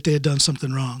deny that they had done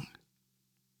something wrong.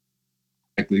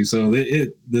 Exactly. So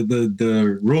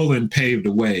the ruling paved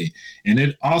the way, and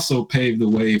it also paved the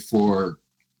way for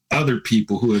other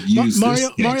people who have used Mario, this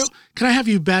case. Mario, can I have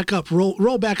you back up,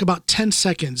 roll back about 10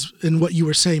 seconds in what you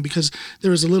were saying, because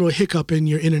there was a little hiccup in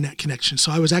your internet connection.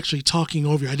 So I was actually talking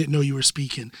over you. I didn't know you were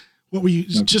speaking. What were you?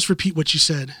 Okay. Just repeat what you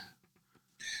said.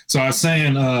 So I was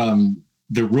saying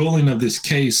the ruling of this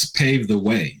case paved the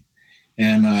way.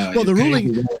 And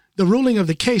the ruling of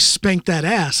the case spanked that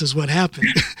ass is what happened.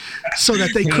 So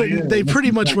that they couldn't, they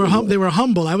pretty much they were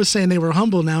humble. I was saying they were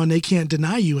humble now, and they can't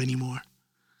deny you anymore.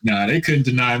 No, they couldn't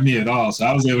deny me at all. So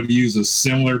I was able to use a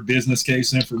similar business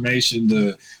case information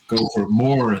to go for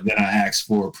more than I asked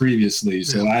for previously.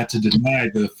 So I had to deny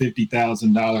the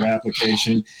 $50,000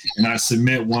 application, and I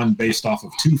submit one based off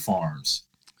of 2 farms.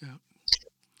 Yeah.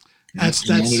 That's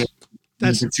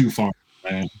 2 farms,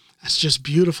 man. That's just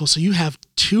beautiful. So you have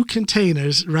 2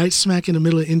 containers right smack in the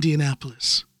middle of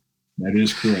Indianapolis. That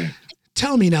is correct.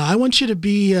 Tell me now. I want you to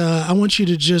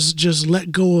just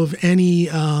let go of any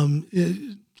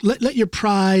let your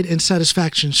pride and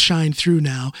satisfaction shine through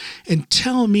now, and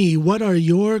tell me, what are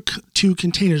your two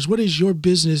containers? What is your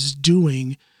business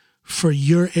doing for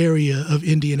your area of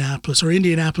Indianapolis, or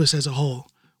Indianapolis as a whole?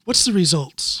 What's the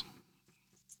results?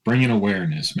 Bringing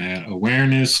awareness, man.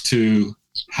 Awareness to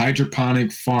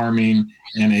hydroponic farming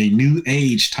and a new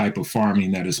age type of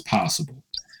farming that is possible.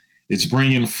 It's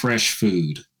bringing fresh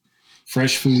food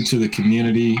to the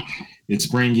community. It's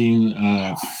bringing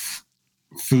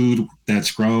food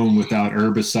that's grown without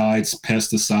herbicides,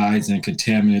 pesticides, and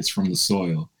contaminants from the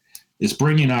soil. It's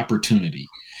bringing opportunity.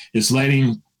 It's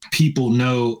letting people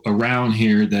know around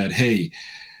here that, hey,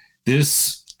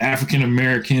 this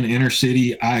African-American inner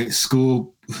city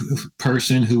school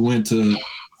person who went to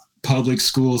public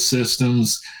school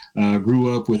systems,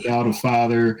 grew up without a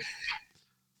father,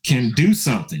 can do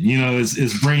something.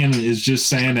 Is just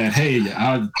saying that, hey,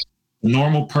 a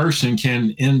normal person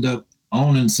can end up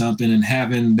owning something and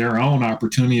having their own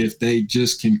opportunity if they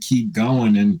just can keep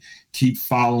going and keep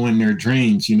following their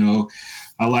dreams.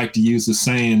 I like to use the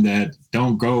saying that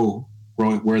don't go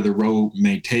where the road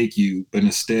may take you, but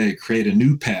instead create a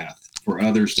new path for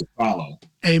others to follow.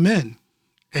 Amen.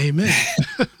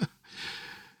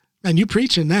 And you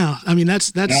preaching now. I mean,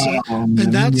 that's no,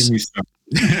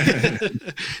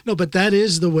 but that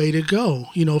is the way to go.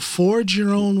 Forge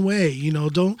your own way.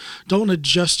 Don't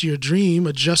adjust your dream,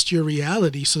 adjust your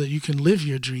reality so that you can live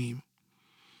your dream.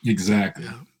 Exactly.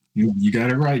 Yeah. You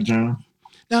got it right, John.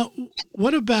 Now,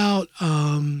 what about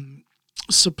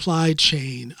supply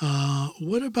chain?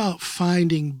 What about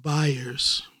finding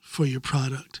buyers for your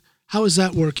product? How is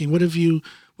that working? What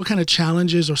kind of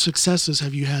challenges or successes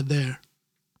have you had there?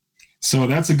 So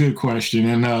that's a good question.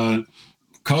 And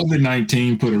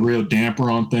COVID-19 put a real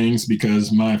damper on things,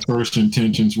 because my first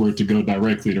intentions were to go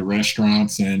directly to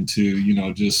restaurants and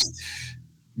to, just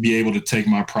be able to take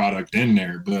my product in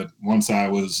there. But once I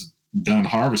was done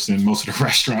harvesting, most of the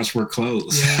restaurants were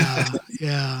closed.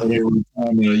 Yeah. So they were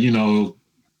trying to,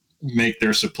 make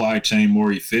their supply chain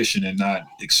more efficient and not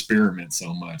experiment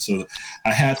so much. So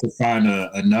I had to find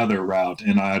another route,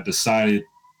 and I decided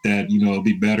that, it'd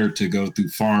be better to go through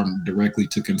farm directly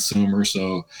to consumer.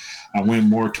 So I went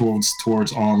more towards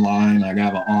online. I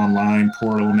got an online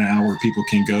portal now where people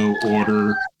can go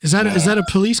order. Is that a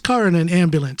police car and an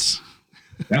ambulance?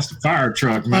 That's the fire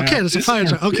truck, man. Okay, it's a fire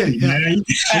truck. Okay, yeah.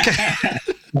 Okay.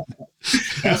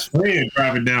 That's Fred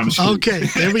driving down the street. Okay,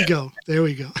 there we go.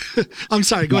 I'm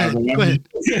sorry. Go ahead.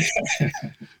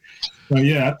 Well,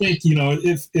 yeah, I think,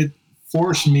 it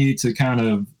forced me to kind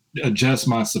of adjust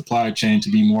my supply chain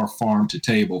to be more farm to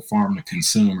table, farm to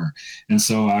consumer. And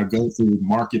so I go through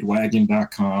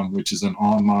marketwagon.com, which is an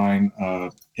online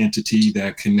entity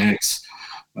that connects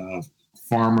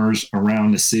farmers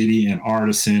around the city and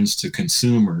artisans to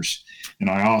consumers. And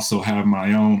I also have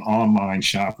my own online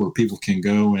shop where people can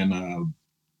go and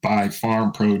buy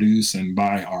farm produce and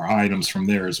buy our items from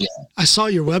there as well. I saw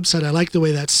your website. I like the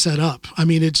way that's set up. I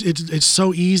mean, it's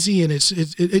so easy, and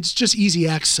it's just easy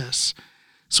access.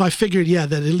 So I figured,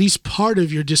 that at least part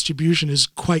of your distribution is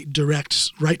quite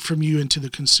direct, right from you into the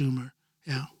consumer.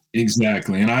 Yeah.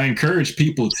 Exactly. And I encourage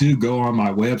people to go on my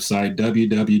website,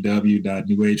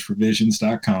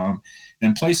 www.newageprovisions.com,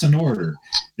 and place an order.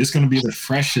 It's going to be the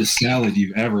freshest salad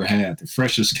you've ever had, the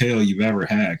freshest kale you've ever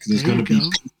had, because it's going to be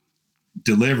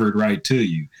delivered right to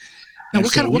you. Now,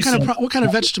 what kind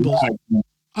of vegetables?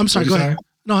 I'm sorry. Go ahead.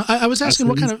 No, I was asking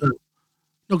what kind of.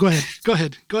 No, go ahead.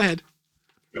 Go ahead.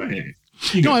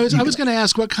 I was going to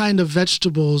ask, what kind of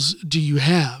vegetables do you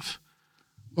have?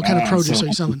 What kind of produce are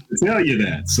you selling? To tell you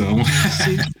that.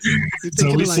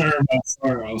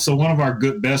 So one of our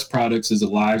best products is a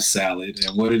live salad.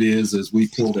 And what it is we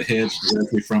pull the heads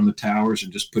directly from the towers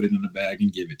and just put it in a bag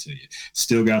and give it to you.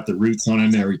 Still got the roots on it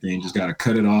and everything. Just got to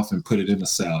cut it off and put it in the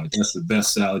salad. That's the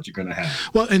best salad you're going to have.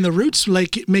 Well, and the roots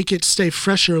make it stay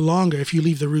fresher longer if you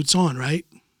leave the roots on, right?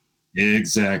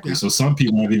 Exactly. Yeah. So some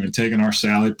people have even taken our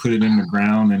salad, put it in the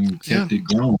ground, and kept it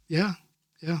growing. Yeah.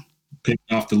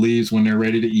 Picked off the leaves when they're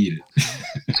ready to eat it.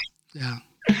 Yeah.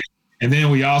 And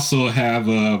then we also have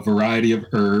a variety of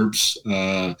herbs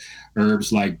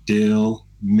like dill,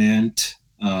 mint,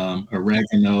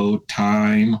 oregano,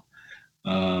 thyme,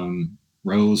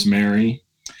 rosemary.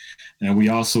 And we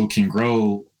also can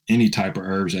grow any type of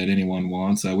herbs that anyone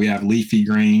wants. We have leafy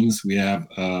greens. We have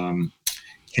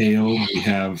kale. We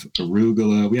have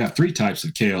arugula. We have 3 types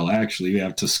of kale, actually. We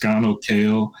have Toscano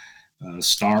kale,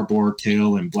 starboard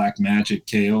kale, and black magic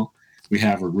kale. We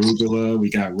have arugula.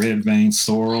 We got red vein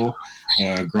sorrel,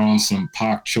 growing some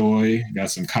pak choi,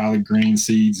 got some collard green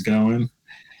seeds going.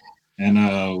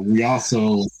 And we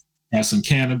also have some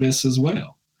cannabis as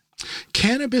well.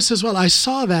 Cannabis as well. I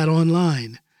saw that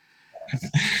online.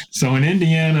 So in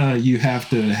Indiana, you have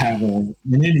to have in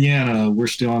Indiana, we're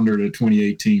still under the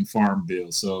 2018 Farm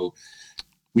Bill. So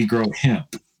we grow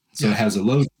hemp. So Yeah. it has a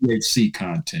low THC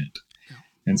content. Yeah.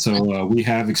 And so we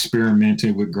have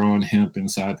experimented with growing hemp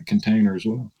inside the container as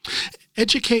well.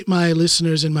 Educate my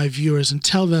listeners and my viewers and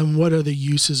tell them what are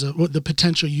the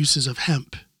potential uses of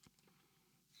hemp.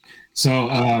 So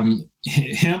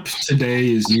hemp today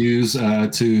is used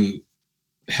to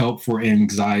help for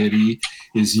anxiety,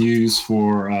 is used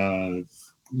for,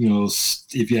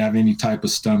 if you have any type of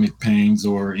stomach pains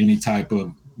or any type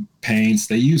of pains.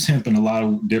 They use hemp in a lot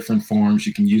of different forms.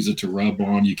 You can use it to rub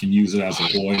on. You can use it as an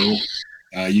oil.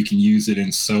 You can use it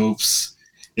in soaps.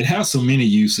 It has so many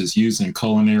uses, used in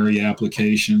culinary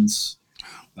applications.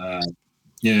 And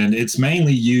it's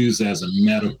mainly used as a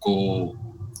medical,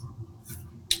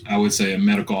 I would say a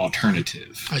medical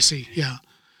alternative. I see. Yeah.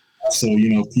 So,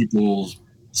 people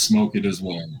smoke it as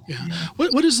well. Yeah.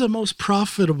 What is the most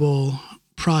profitable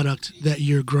product that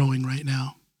you're growing right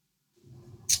now?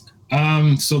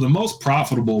 So the most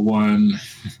profitable one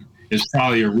is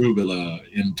probably arugula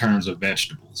in terms of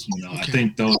vegetables. Okay. I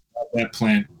think that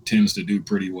plant tends to do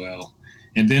pretty well.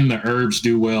 And then the herbs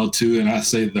do well too. And I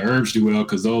say the herbs do well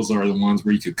because those are the ones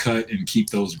where you could cut and keep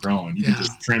those growing. You can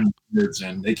just trim the herbs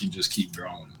and they can just keep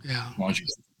growing. Yeah. As long as you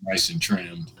keep it nice and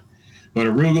trimmed. But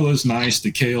arugula is nice,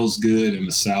 the kale's good, and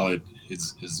the salad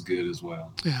is good as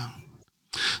well. Yeah.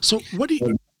 So what do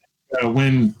you...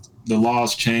 when the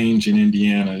laws change in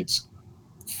Indiana, it's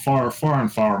far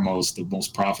and foremost the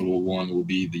most profitable one will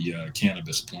be the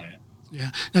cannabis plant.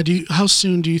 Yeah. Now, how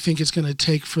soon do you think it's going to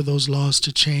take for those laws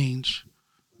to change?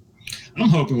 I'm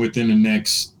hoping within the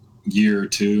next year or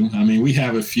two. I mean, we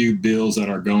have a few bills that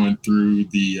are going through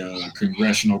the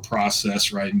congressional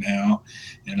process right now.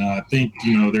 And I think,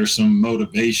 there's some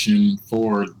motivation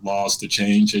for laws to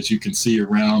change. As you can see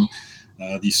around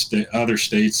these other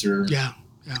states are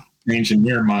changing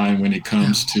their mind when it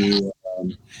comes to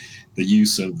the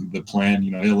use of the plant.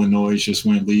 Illinois just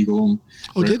went legal.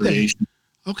 Oh, did they?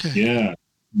 Okay. Yeah.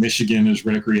 Michigan is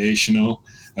recreational.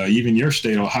 Even your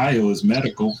state, Ohio, is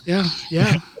medical. Yeah.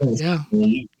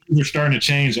 They're starting to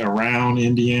change around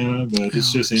Indiana, but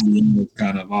it's just Indiana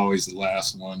kind of always the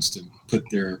last ones to put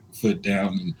their foot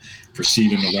down and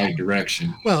proceed in the right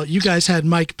direction. Well, you guys had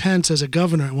Mike Pence as a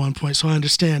governor at one point, so I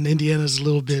understand Indiana's a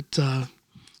little bit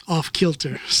off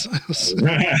kilter.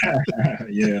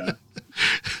 Yeah.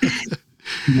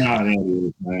 No, that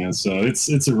is, man. So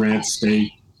it's a red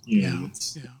state.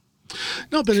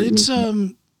 No, but it's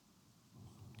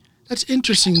that's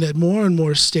interesting that more and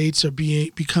more states are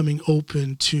becoming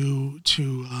open to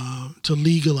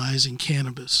legalizing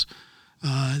cannabis.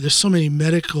 There's so many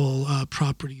medical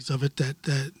properties of it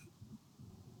that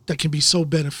can be so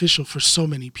beneficial for so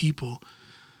many people.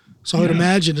 So I would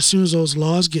imagine as soon as those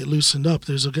laws get loosened up,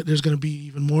 there's going to be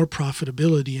even more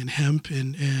profitability in hemp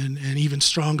and even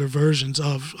stronger versions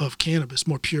of cannabis,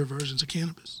 more pure versions of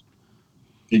cannabis.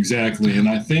 Exactly. And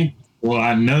I think,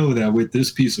 I know that with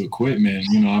this piece of equipment,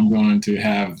 I'm going to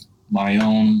have my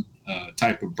own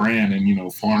type of brand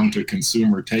and, farm to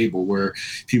consumer table where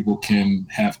people can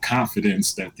have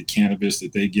confidence that the cannabis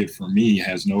that they get from me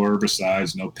has no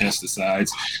herbicides, no pesticides,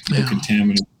 no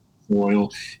contaminant soil.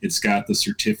 It's got the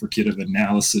certificate of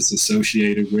analysis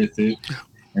associated with it.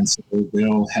 And so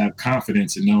they'll have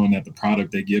confidence in knowing that the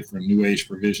product they get from New Age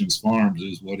Provisions Farms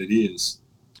is what it is.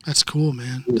 That's cool,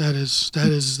 man. That's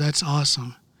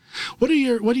awesome. What are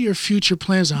your future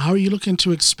plans now? How are you looking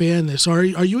to expand this? Or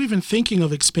are you even thinking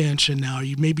of expansion now? Are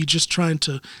you maybe just trying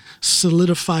to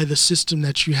solidify the system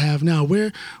that you have now?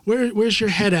 Where's your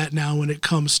head at now when it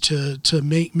comes to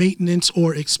maintenance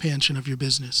or expansion of your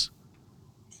business?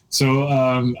 So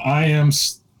I'm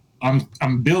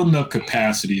building up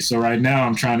capacity. So right now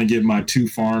I'm trying to get my 2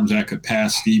 farms at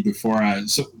capacity when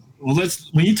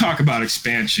you talk about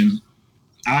expansion,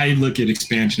 I look at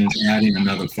expansion as adding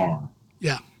another farm.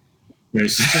 Yeah.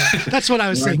 That's what I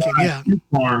was thinking. Yeah. 2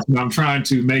 farms, and I'm trying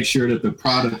to make sure that the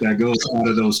product that goes out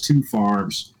of those 2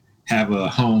 farms have a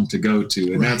home to go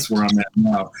to. And that's where I'm at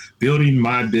now, building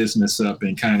my business up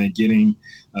and kind of getting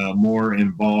more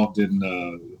involved in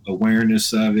the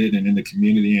awareness of it and in the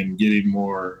community and getting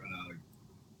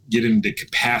the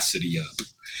capacity up.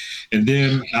 And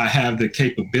then I have the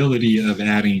capability of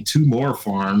adding 2 more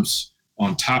farms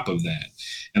on top of that.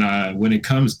 And when it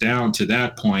comes down to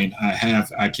that point,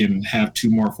 I can have 2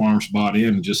 more farms bought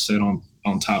in and just set on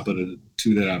top of the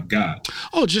 2 that I've got.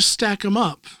 Oh, just stack them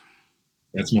up.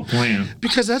 That's my plan.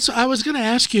 Because I was going to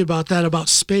ask you about that, about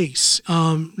space.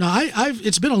 Now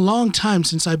it's been a long time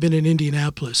since I've been in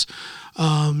Indianapolis.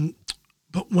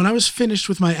 But when I was finished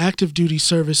with my active duty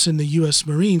service in the U.S.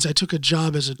 Marines, I took a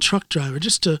job as a truck driver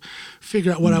just to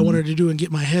figure out what I wanted to do and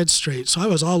get my head straight. So I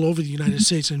was all over the United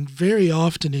States and very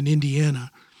often in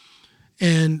Indiana.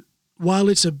 And while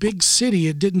it's a big city,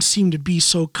 it didn't seem to be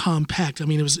so compact. I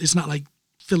mean, it's not like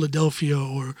Philadelphia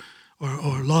or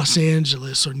Los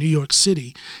Angeles or New York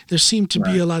City. There seemed to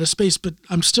be a lot of space, but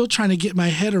I'm still trying to get my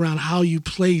head around how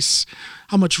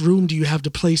much room do you have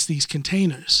to place these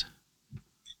containers?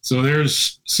 So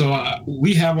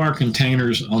we have our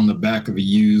containers on the back of a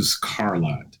used car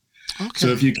lot. Okay. So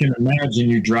if you can imagine,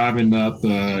 you're driving down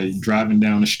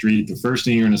the street, the first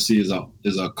thing you're going to see is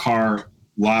a car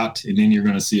lot, and then you're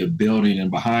going to see a building, and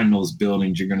behind those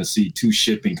buildings, you're going to see 2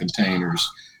 shipping containers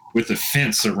with a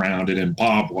fence around it and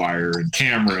barbed wire and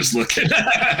cameras looking.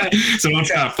 So I'm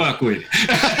trying to fuck with it.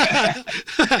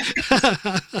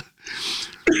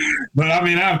 But I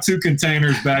mean, I have 2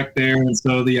 containers back there. And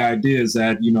so the idea is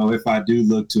that, if I do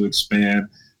look to expand,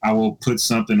 I will put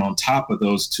something on top of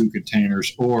those 2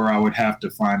 containers, or I would have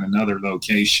to find another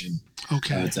location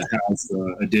to house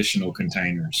additional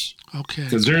containers. Okay.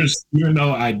 Because even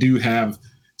though I do have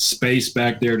space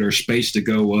back there's space to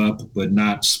go up, but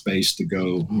not space to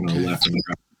go, left and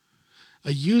right.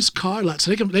 A used car lot,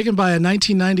 so they can buy a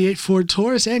 1998 Ford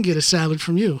Taurus and get a salad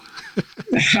from you.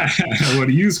 Well,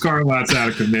 the used car lot's out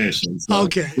of commission. So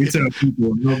okay. We tell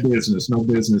people no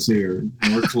business here.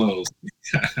 We're closed.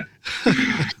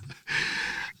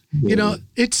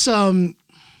 It's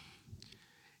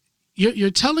you're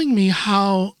telling me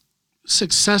how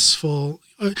successful.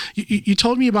 You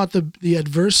told me about the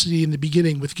adversity in the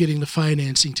beginning with getting the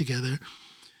financing together,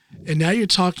 and now you're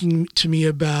talking to me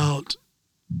about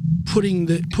putting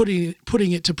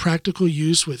it to practical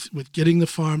use with getting the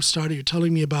farm started. You're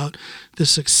telling me about the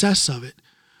success of it,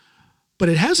 but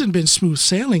it hasn't been smooth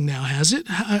sailing now, has it?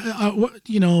 Have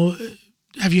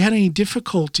you had any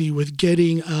difficulty with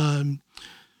getting a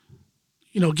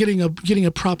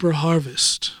proper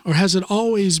harvest, or has it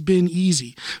always been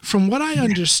easy? From what I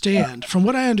understand,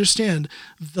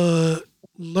 the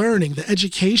learning, the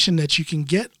education that you can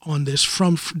get on this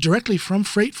directly from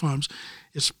freight farms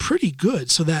is pretty good,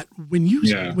 so that when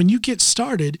you get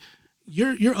started,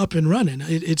 you're up and running.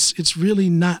 It's really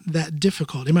not that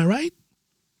difficult. Am I right?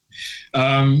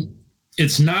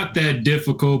 It's not that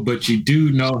difficult, but you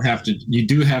do have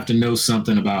to know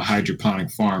something about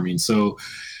hydroponic farming. So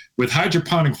with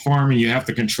hydroponic farming, you have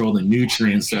to control the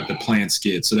nutrients that the plants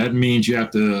get. So that means you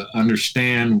have to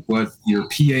understand what your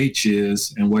pH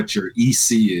is and what your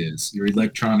EC is, your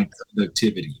electronic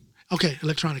conductivity. Okay,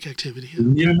 electronic activity. You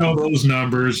need to know those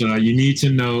numbers. You need to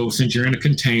know, since you're in a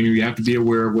container, you have to be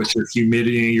aware of what your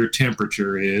humidity and your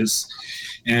temperature is.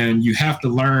 And you have to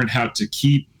learn how to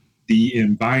keep the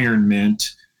environment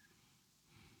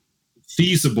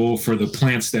feasible for the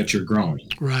plants that you're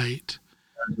growing. Right.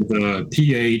 The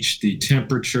pH, the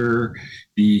temperature,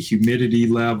 the humidity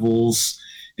levels,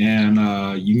 and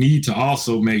you need to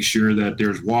also make sure that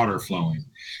there's water flowing.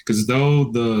 Because though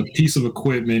the piece of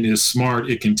equipment is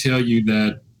smart, it can tell you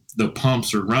that the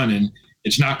pumps are running.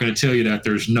 It's not going to tell you that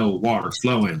there's no water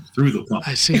flowing through the pump.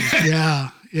 I see. Yeah.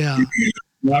 I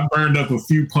burned up a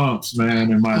few pumps,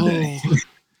 man, in my day.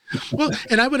 Well,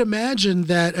 and I would imagine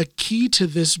that a key to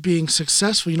this being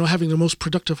successful, having the most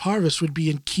productive harvest, would be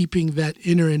in keeping that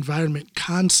inner environment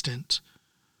constant.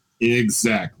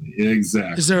 Exactly.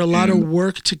 Is there a lot of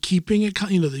work to keeping it,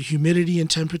 the humidity and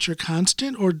temperature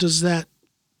constant, or does that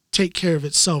take care of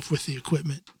itself with the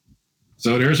equipment?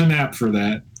 So there's an app for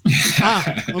that.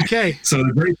 Okay. So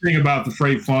the great thing about the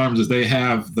freight farms is they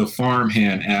have the Farm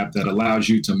Hand app that allows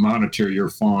you to monitor your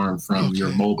farm from your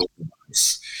mobile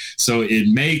device. So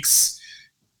it's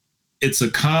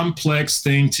a complex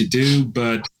thing to do,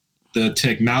 but the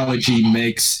technology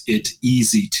makes it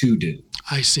easy to do.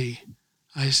 I see.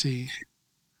 Kind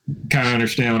of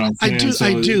understand what I'm saying?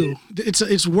 I do.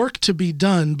 It's work to be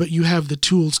done, but you have the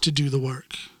tools to do the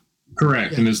work.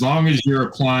 Correct. Yeah. And as long as you're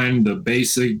applying the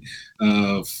basic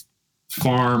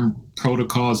farm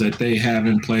protocols that they have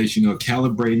in place,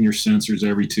 calibrating your sensors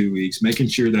every 2 weeks, making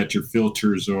sure that your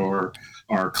filters are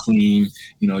clean,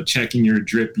 checking your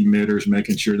drip emitters,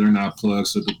 making sure they're not plugged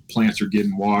so the plants are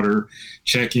getting water,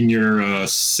 checking your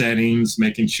settings,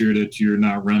 making sure that you're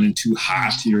not running too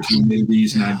hot, your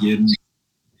humidity's not getting. As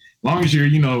long as you're,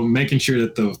 making sure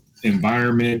that the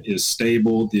environment is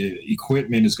stable, the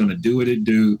equipment is going to do what it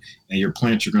do, and your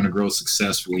plants are going to grow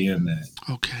successfully in that.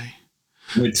 Okay.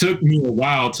 It took me a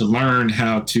while to learn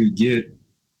how to get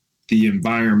the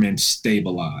environment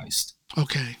stabilized.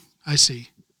 Okay, I see.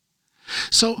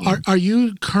 So are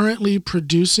you currently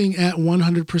producing at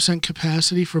 100%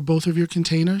 capacity for both of your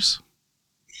containers?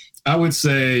 I would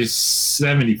say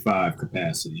 75%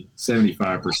 capacity.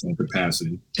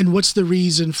 And what's the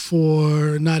reason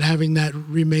for not having that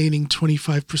remaining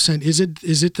 25%? Is it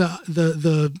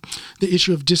the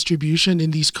issue of distribution in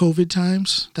these COVID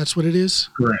times? That's what it is?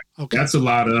 Correct. Okay. That's a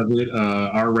lot of it.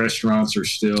 Our restaurants are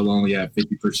still only at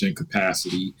 50%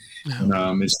 capacity. Yeah.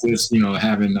 And it's just,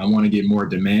 I want to get more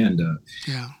demand up.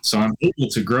 Yeah. So I'm able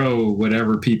to grow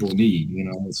whatever people need,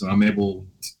 so I'm able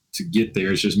to get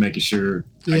there. It's just making sure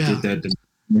I get that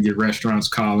demand. I get restaurants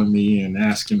calling me and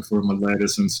asking for my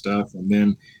lettuce and stuff. And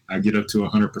then I get up to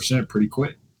 100% pretty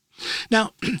quick.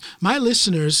 Now, my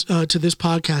listeners to this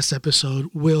podcast episode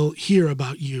will hear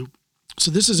about you. So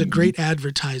this is a great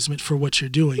advertisement for what you're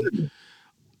doing.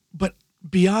 But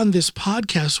beyond this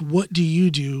podcast, what do you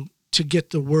do to get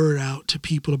the word out to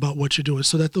people about what you're doing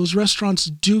so that those restaurants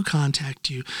do contact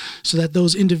you, so that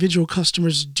those individual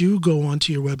customers do go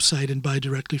onto your website and buy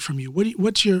directly from you?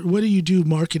 What do you do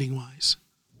marketing wise?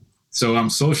 So I'm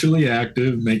socially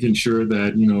active, making sure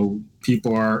that,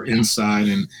 people are inside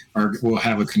and will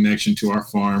have a connection to our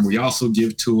farm. We also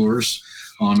give tours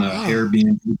on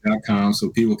Airbnb.com so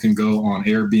people can go on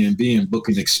Airbnb and book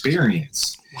an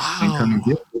experience and come and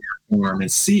get our farm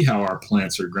and see how our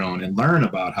plants are grown and learn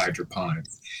about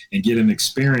hydroponics and get an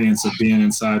experience of being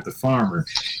inside the farmer.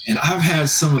 And I've had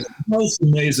some of the most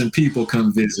amazing people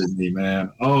come visit me,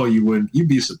 man. Oh, you'd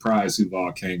be surprised who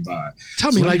all came by.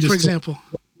 Tell me, for example.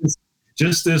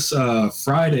 Just this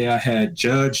Friday, I had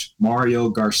Judge Mario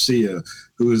Garcia,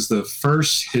 who is the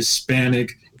first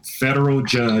Hispanic federal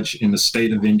judge in the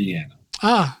state of Indiana.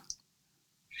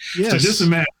 Yes. So just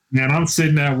imagine, man, I'm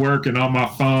sitting at work and on my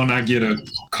phone, I get a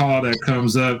call that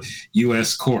comes up,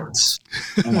 U.S. courts.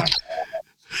 I'm like,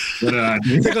 what did I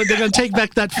do? They're going to take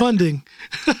back that funding.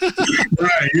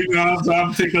 Right. So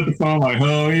I'm picking up the phone like,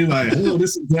 he's like,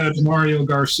 this is Judge Mario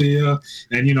Garcia.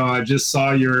 And, I just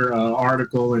saw your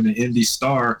article in the Indy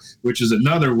Star, which is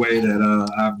another way that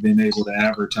I've been able to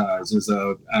advertise.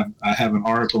 I have an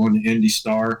article in the Indy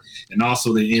Star and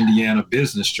also the Indiana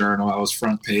Business Journal. I was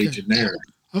front page in there.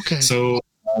 Okay. So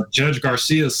Judge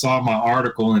Garcia saw my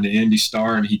article in the Indy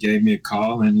Star and he gave me a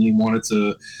call and he wanted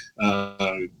to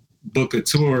book a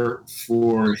tour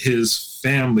for his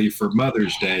family for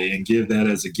Mother's Day and give that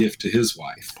as a gift to his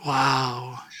wife.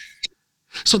 Wow.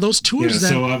 So those tours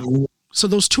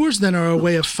those tours then are a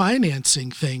way of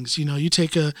financing things. You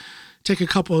take a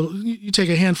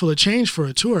handful of change for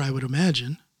a tour, I would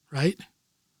imagine, right?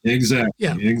 Exactly.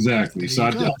 Yeah. Exactly. So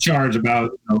I charge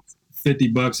about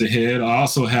 $50 a head. I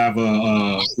also have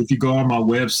if you go on my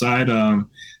website, I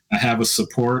have a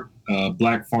support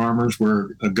Black farmers,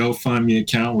 where a GoFundMe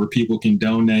account where people can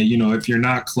donate. If you're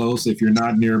not close, if you're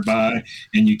not nearby,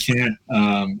 and you can't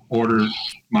order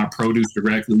my produce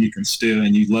directly, you can still,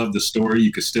 and you love the story,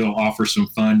 you could still offer some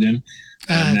funding.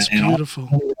 That's beautiful.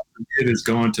 And it is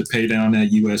going to pay down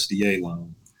that USDA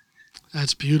loan.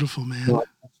 That's beautiful, man. So,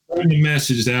 the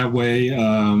message that way.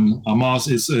 I'm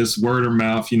also it's word of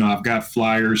mouth. I've got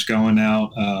flyers going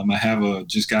out. I have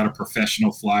just got a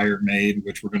professional flyer made,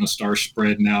 which we're going to start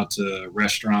spreading out to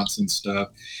restaurants and stuff,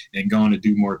 and going to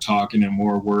do more talking and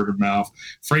more word of mouth.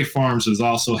 Freight Farms is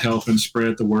also helping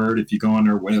spread the word. If you go on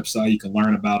their website, you can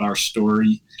learn about our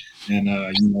story and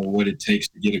what it takes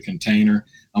to get a container.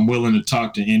 I'm willing to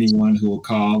talk to anyone who will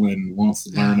call and wants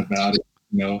to learn about it.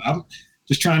 I'm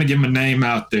just trying to get my name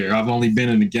out there. I've only been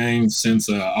in the game since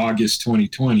August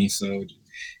 2020, so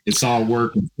it's all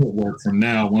work and footwork from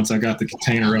now. Once I got the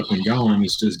container up and going,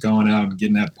 it's just going out and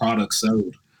getting that product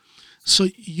sold. So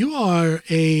you are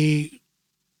a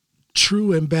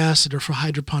true ambassador for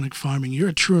hydroponic farming. You're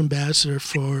a true ambassador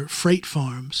for Freight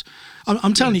Farms.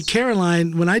 I'm telling you,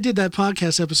 Caroline, when I did that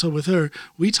podcast episode with her,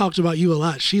 we talked about you a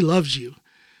lot. She loves you.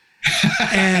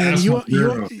 And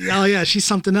she's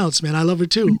something else, man. I love her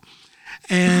too.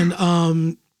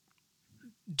 And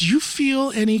do you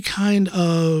feel any kind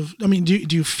of, do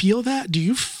you feel that? Do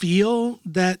you feel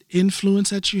that influence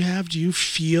that you have? Do you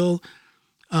feel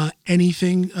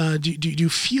anything? Do you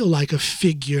feel like a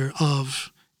figure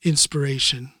of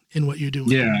inspiration in what you're doing?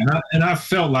 Yeah, and I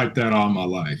felt like that all my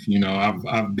life.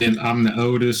 I'm the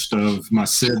oldest of my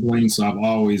siblings, so I've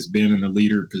always been in the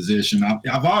leader position.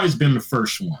 I've always been the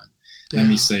first one. Let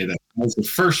me say that. I was the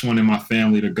first one in my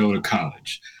family to go to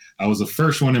college. I was the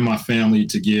first one in my family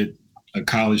to get a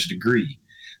college degree.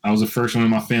 I was the first one in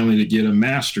my family to get a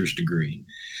master's degree.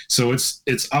 So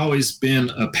it's always been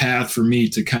a path for me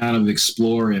to kind of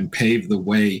explore and pave the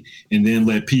way, and then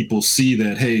let people see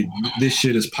that, hey, this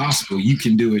shit is possible. You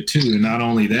can do it too. And not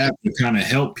only that, but kind of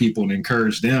help people and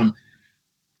encourage them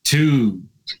to,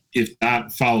 if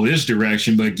not follow this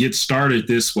direction, but get started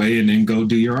this way and then go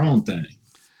do your own thing.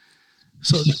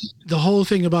 So the whole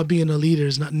thing about being a leader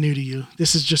is not new to you.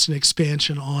 This is just an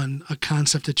expansion on a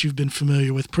concept that you've been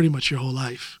familiar with pretty much your whole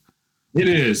life. It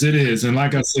is. It is. And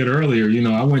like I said earlier,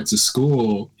 I went to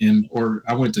school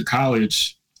I went to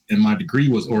college, and my degree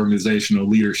was organizational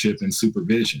leadership and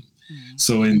supervision. Mm-hmm.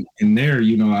 So in there,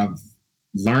 I've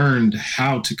learned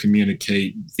how to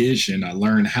communicate vision. I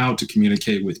learned how to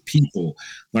communicate with people,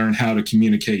 learned how to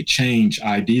communicate change,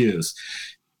 ideas.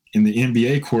 In the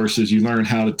MBA courses, you learn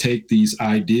how to take these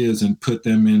ideas and put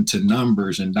them into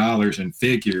numbers and dollars and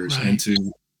figures, right,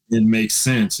 and make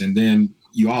sense. And then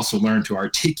you also learn to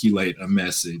articulate a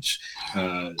message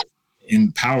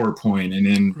in PowerPoint and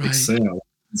in right. Excel,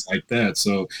 things like that.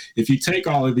 So if you take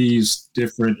all of these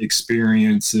different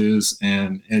experiences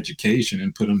and education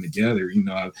and put them together,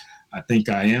 I think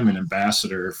I am an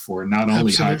ambassador for not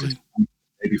only hydrogen,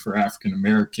 maybe for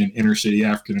inner city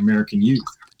African American youth.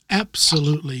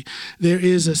 Absolutely. There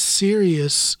is a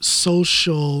serious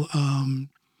social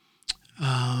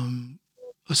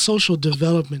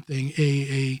development thing,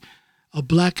 a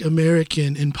Black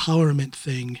American empowerment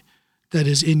thing that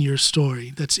is in your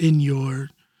story, that's in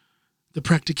the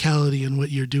practicality and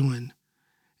what you're doing.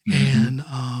 Mm-hmm.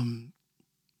 And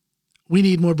we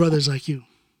need more brothers like you.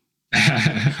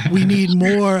 We need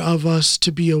more of us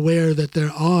to be aware that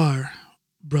there are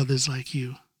brothers like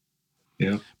you.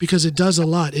 Yeah. Because it does a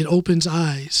lot. It opens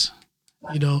eyes,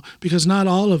 because not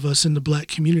all of us in the Black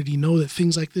community know that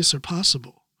things like this are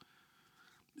possible.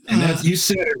 And you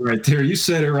said it right there. You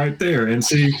said it right there. And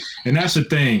see, and that's the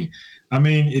thing. I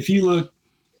mean, if you look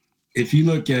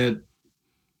at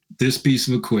this piece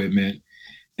of equipment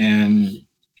and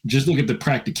just look at the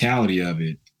practicality of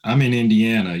it. I'm in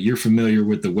Indiana. You're familiar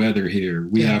with the weather here.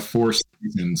 We have 4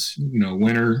 seasons,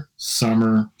 winter,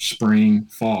 summer, spring,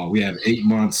 fall. We have 8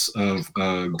 months of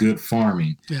good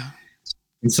farming. Yeah.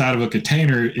 Inside of a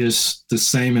container is the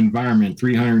same environment,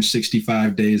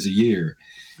 365 days a year.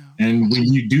 Yeah. And when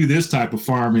you do this type of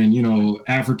farming,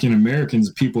 African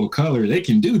Americans, people of color, they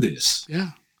can do this. Yeah.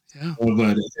 Yeah.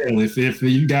 But if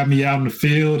you got me out in the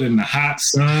field in the hot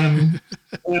sun,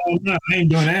 well, no, I ain't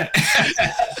doing that.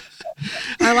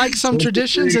 I like some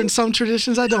traditions, and some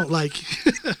traditions I don't like.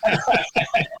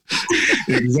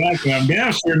 Exactly. I'm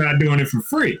damn sure not doing it for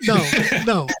free.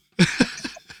 No.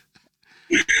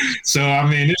 So, I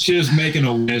mean, it's just making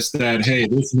awareness that, hey,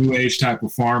 this new age type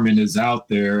of farming is out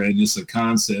there, and it's a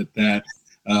concept that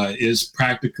is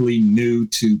practically new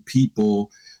to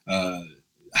people.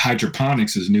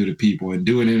 Hydroponics is new to people, and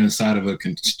doing it inside of a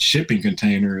shipping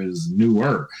container is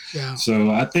newer. Yeah. So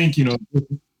I think,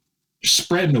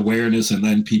 spreading awareness and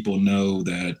letting people know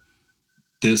that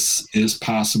this is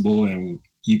possible and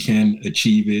you can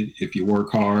achieve it if you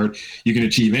work hard. You can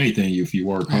achieve anything if you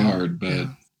work hard, but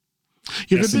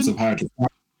the essence of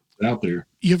hydroponics is out there.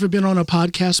 You ever been on a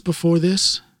podcast before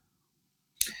this?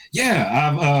 Yeah,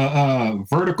 I've a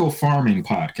vertical farming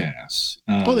podcast.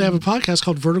 They have a podcast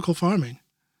called Vertical Farming.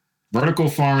 Vertical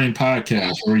Farming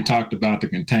Podcast, where we talked about the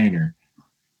container.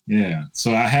 Yeah,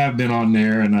 so I have been on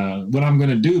there, and what I'm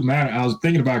going to do, Matt, I was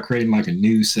thinking about creating like a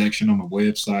news section on my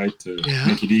website to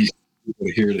make it easy for people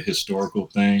to hear the historical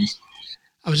things.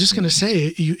 I was just going to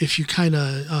say, if you kind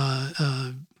of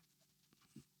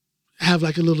have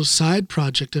like a little side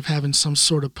project of having some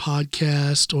sort of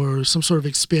podcast or some sort of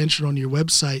expansion on your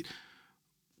website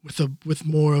with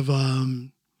more of a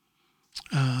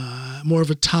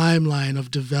timeline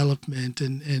of development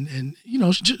and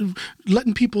just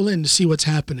letting people in to see what's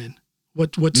happening,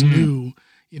 what's new,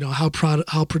 how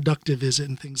productive is it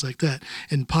and things like that.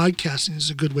 And podcasting is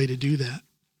a good way to do that.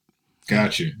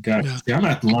 Got you. Yeah. See, I'm going to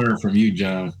have to learn from you,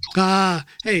 John.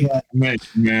 Hey. Man,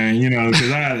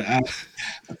 because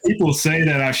people say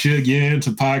that I should get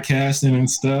into podcasting and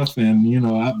stuff, and,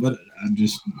 but I'm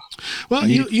just... Well,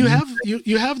 you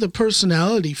have the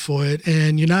personality for it,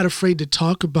 and you're not afraid to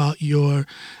talk about your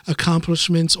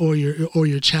accomplishments or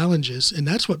your challenges, and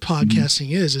that's what podcasting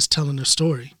is telling a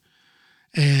story.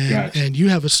 And you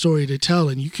have a story to tell,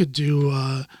 and you could do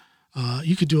a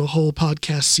whole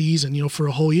podcast season, for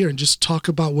a whole year and just talk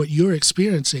about what you're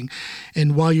experiencing.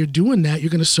 And while you're doing that, you're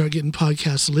going to start getting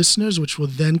podcast listeners, which will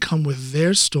then come with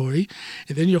their story.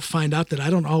 And then you'll find out that I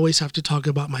don't always have to talk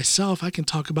about myself. I can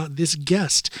talk about this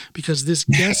guest because this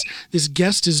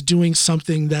guest is doing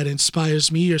something that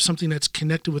inspires me or something that's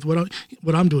connected with what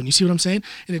I'm doing. You see what I'm saying?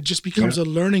 And it just becomes a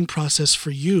learning process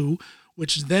for you,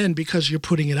 which then, because you're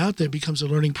putting it out there, becomes a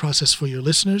learning process for your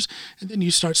listeners. And then you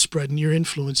start spreading your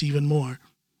influence even more.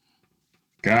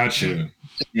 Gotcha.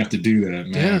 You have to do that,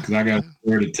 man, because I got a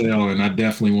story to tell, and I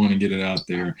definitely want to get it out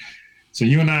there. So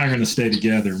you and I are going to stay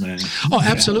together, man. Oh,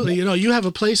 absolutely. You have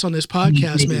a place on this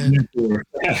podcast, man.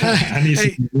 I need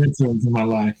some mentors in my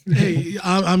life. Hey,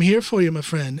 I'm here for you, my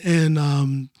friend. And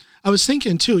I was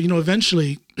thinking too,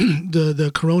 eventually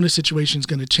the Corona situation is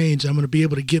going to change. I'm going to be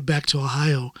able to get back to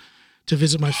Ohio to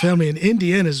visit my family, and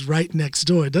Indiana's right next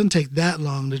door. It doesn't take that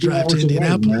long to drive to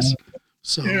Indianapolis.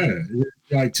 So yeah,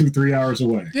 like 2-3 hours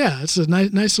away. Yeah, it's a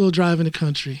nice little drive in the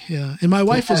country. Yeah, and my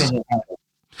wife is.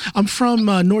 I'm from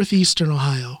northeastern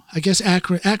Ohio. I guess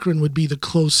Akron would be the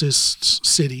closest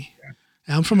city.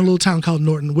 Yeah. I'm from a little town called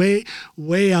Norton,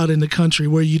 way out in the country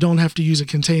where you don't have to use a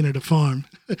container to farm,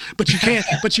 but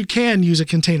you can use a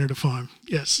container to farm.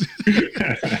 Yes.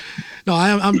 No,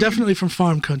 I'm definitely from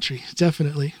farm country.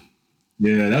 Definitely.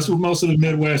 Yeah, that's what most of the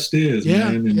Midwest is,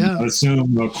 man. And I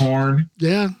assume corn.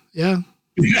 Yeah.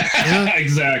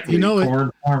 Exactly.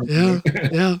 Corn farming.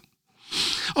 Yeah.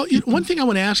 Oh, one thing I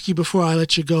want to ask you before I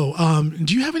let you go.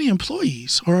 Do you have any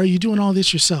employees, or are you doing all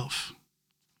this yourself?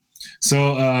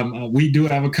 So we do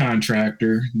have a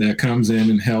contractor that comes in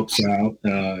and helps out.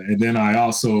 And then I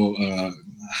also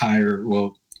hire,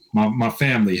 my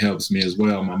family helps me as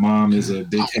well. My mom is a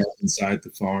big help inside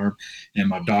the farm, and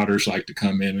my daughters like to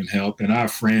come in and help. And I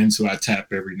have friends who I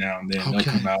tap every now and then. Okay. They'll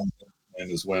come out and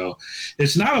as well.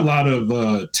 It's not a lot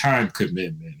of time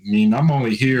commitment. I mean, I'm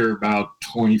only here about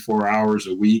 24 hours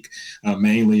a week,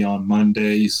 mainly on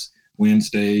Mondays,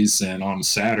 Wednesdays, and on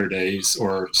Saturdays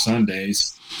or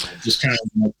Sundays. Just kind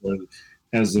of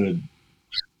as the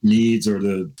needs or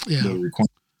the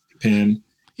requirements depend.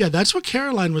 Yeah, that's what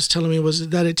Caroline was telling me, was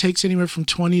that it takes anywhere from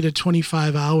 20 to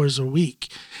 25 hours a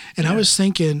week. And I was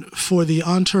thinking, for the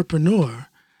entrepreneur,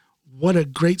 what a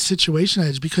great situation that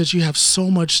is, because you have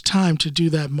so much time to do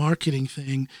that marketing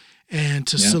thing and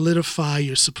to solidify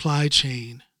your supply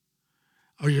chain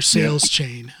or your sales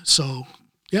chain. So,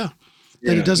 that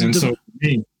it doesn't.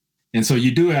 And so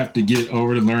you do have to get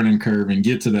over the learning curve and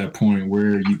get to that point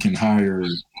where you can hire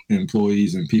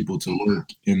employees and people to work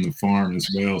in the farm as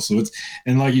well. So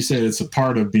and like you said, it's a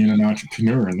part of being an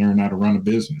entrepreneur and learning how to run a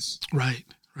business. Right.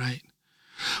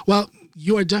 Well,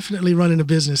 you are definitely running a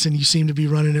business, and you seem to be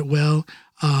running it well.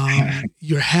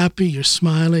 You're happy, you're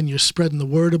smiling, you're spreading the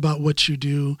word about what you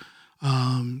do.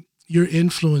 You're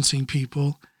influencing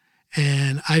people,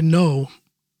 and I know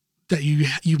that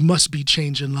you must be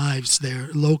changing lives there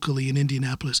locally in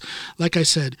Indianapolis. Like I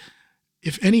said,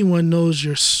 if anyone knows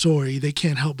your story, they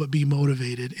can't help but be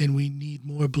motivated, and we need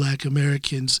more Black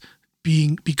Americans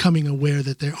becoming aware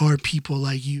that there are people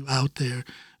like you out there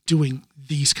doing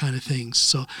these kind of things.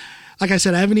 So, like I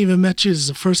said, I haven't even met you. This is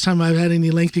the first time I've had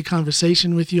any lengthy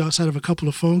conversation with you outside of a couple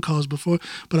of phone calls before,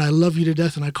 but I love you to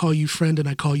death, and I call you friend, and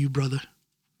I call you brother.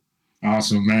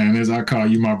 Awesome, man. As I call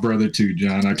you my brother too,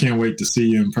 John. I can't wait to see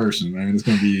you in person, man. It's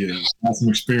going to be an awesome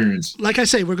experience. Like I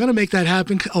say, we're going to make that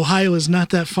happen. Ohio is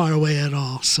not that far away at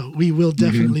all, so we will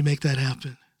definitely make that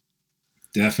happen.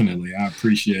 Definitely. I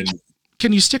appreciate it.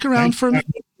 Can you stick around for me?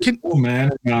 Cool,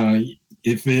 man.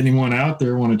 If anyone out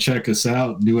there want to check us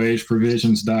out,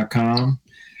 newageprovisions.com.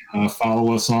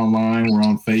 Follow us online. We're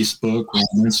on Facebook. We're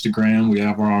on Instagram. We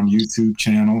have our own YouTube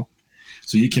channel.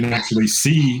 So you can actually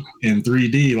see in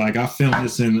 3D, like I filmed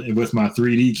this with my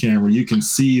 3D camera, you can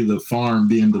see the farm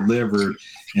being delivered,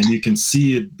 and you can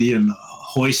see it being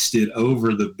hoisted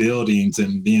over the buildings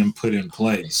and being put in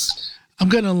place. I'm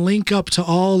going to link up to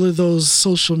all of those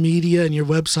social media and your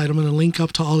website. I'm going to link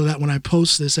up to all of that when I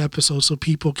post this episode, so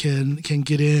people can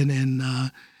get in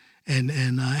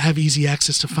and have easy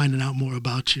access to finding out more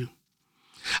about you.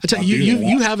 I tell you,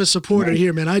 you have a supporter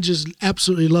here, man. I just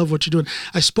absolutely love what you're doing.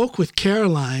 I spoke with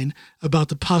Caroline about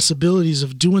the possibilities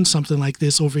of doing something like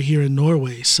this over here in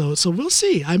Norway. So we'll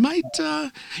see. I might.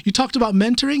 You talked about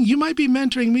mentoring. You might be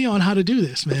mentoring me on how to do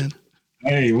this, man.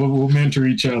 Hey, we'll mentor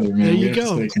each other, man. There you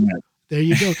go. There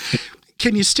you go.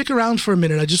 Can you stick around for a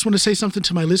minute? I just want to say something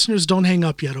to my listeners. Don't hang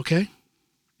up yet, okay?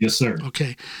 Yes, sir.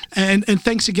 Okay. And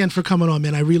thanks again for coming on,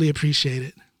 man. I really appreciate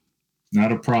it.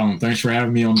 Not a problem. Thanks for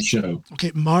having me on the show.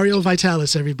 Okay, Mario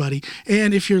Vitalis, everybody.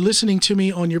 And if you're listening to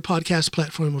me on your podcast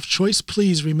platform of choice,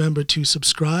 please remember to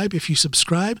subscribe. If you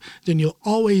subscribe, then you'll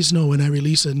always know when I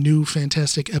release a new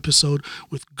fantastic episode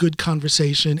with good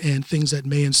conversation and things that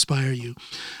may inspire you.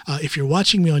 If you're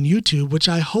watching me on YouTube, which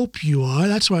I hope you are,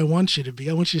 that's where I want you to be.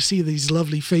 I want you to see these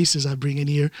lovely faces I bring in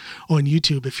here on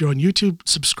YouTube. If you're on YouTube,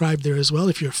 subscribe there as well.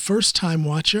 If you're a first-time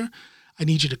watcher, I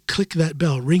need you to click that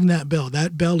bell, ring that bell.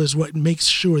 That bell is what makes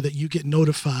sure that you get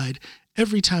notified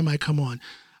every time I come on.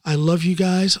 I love you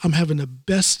guys. I'm having the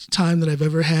best time that I've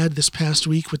ever had this past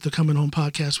week with the Coming Home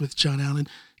podcast with John Allen.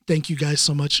 Thank you guys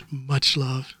so much. Much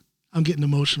love. I'm getting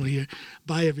emotional here.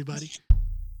 Bye, everybody.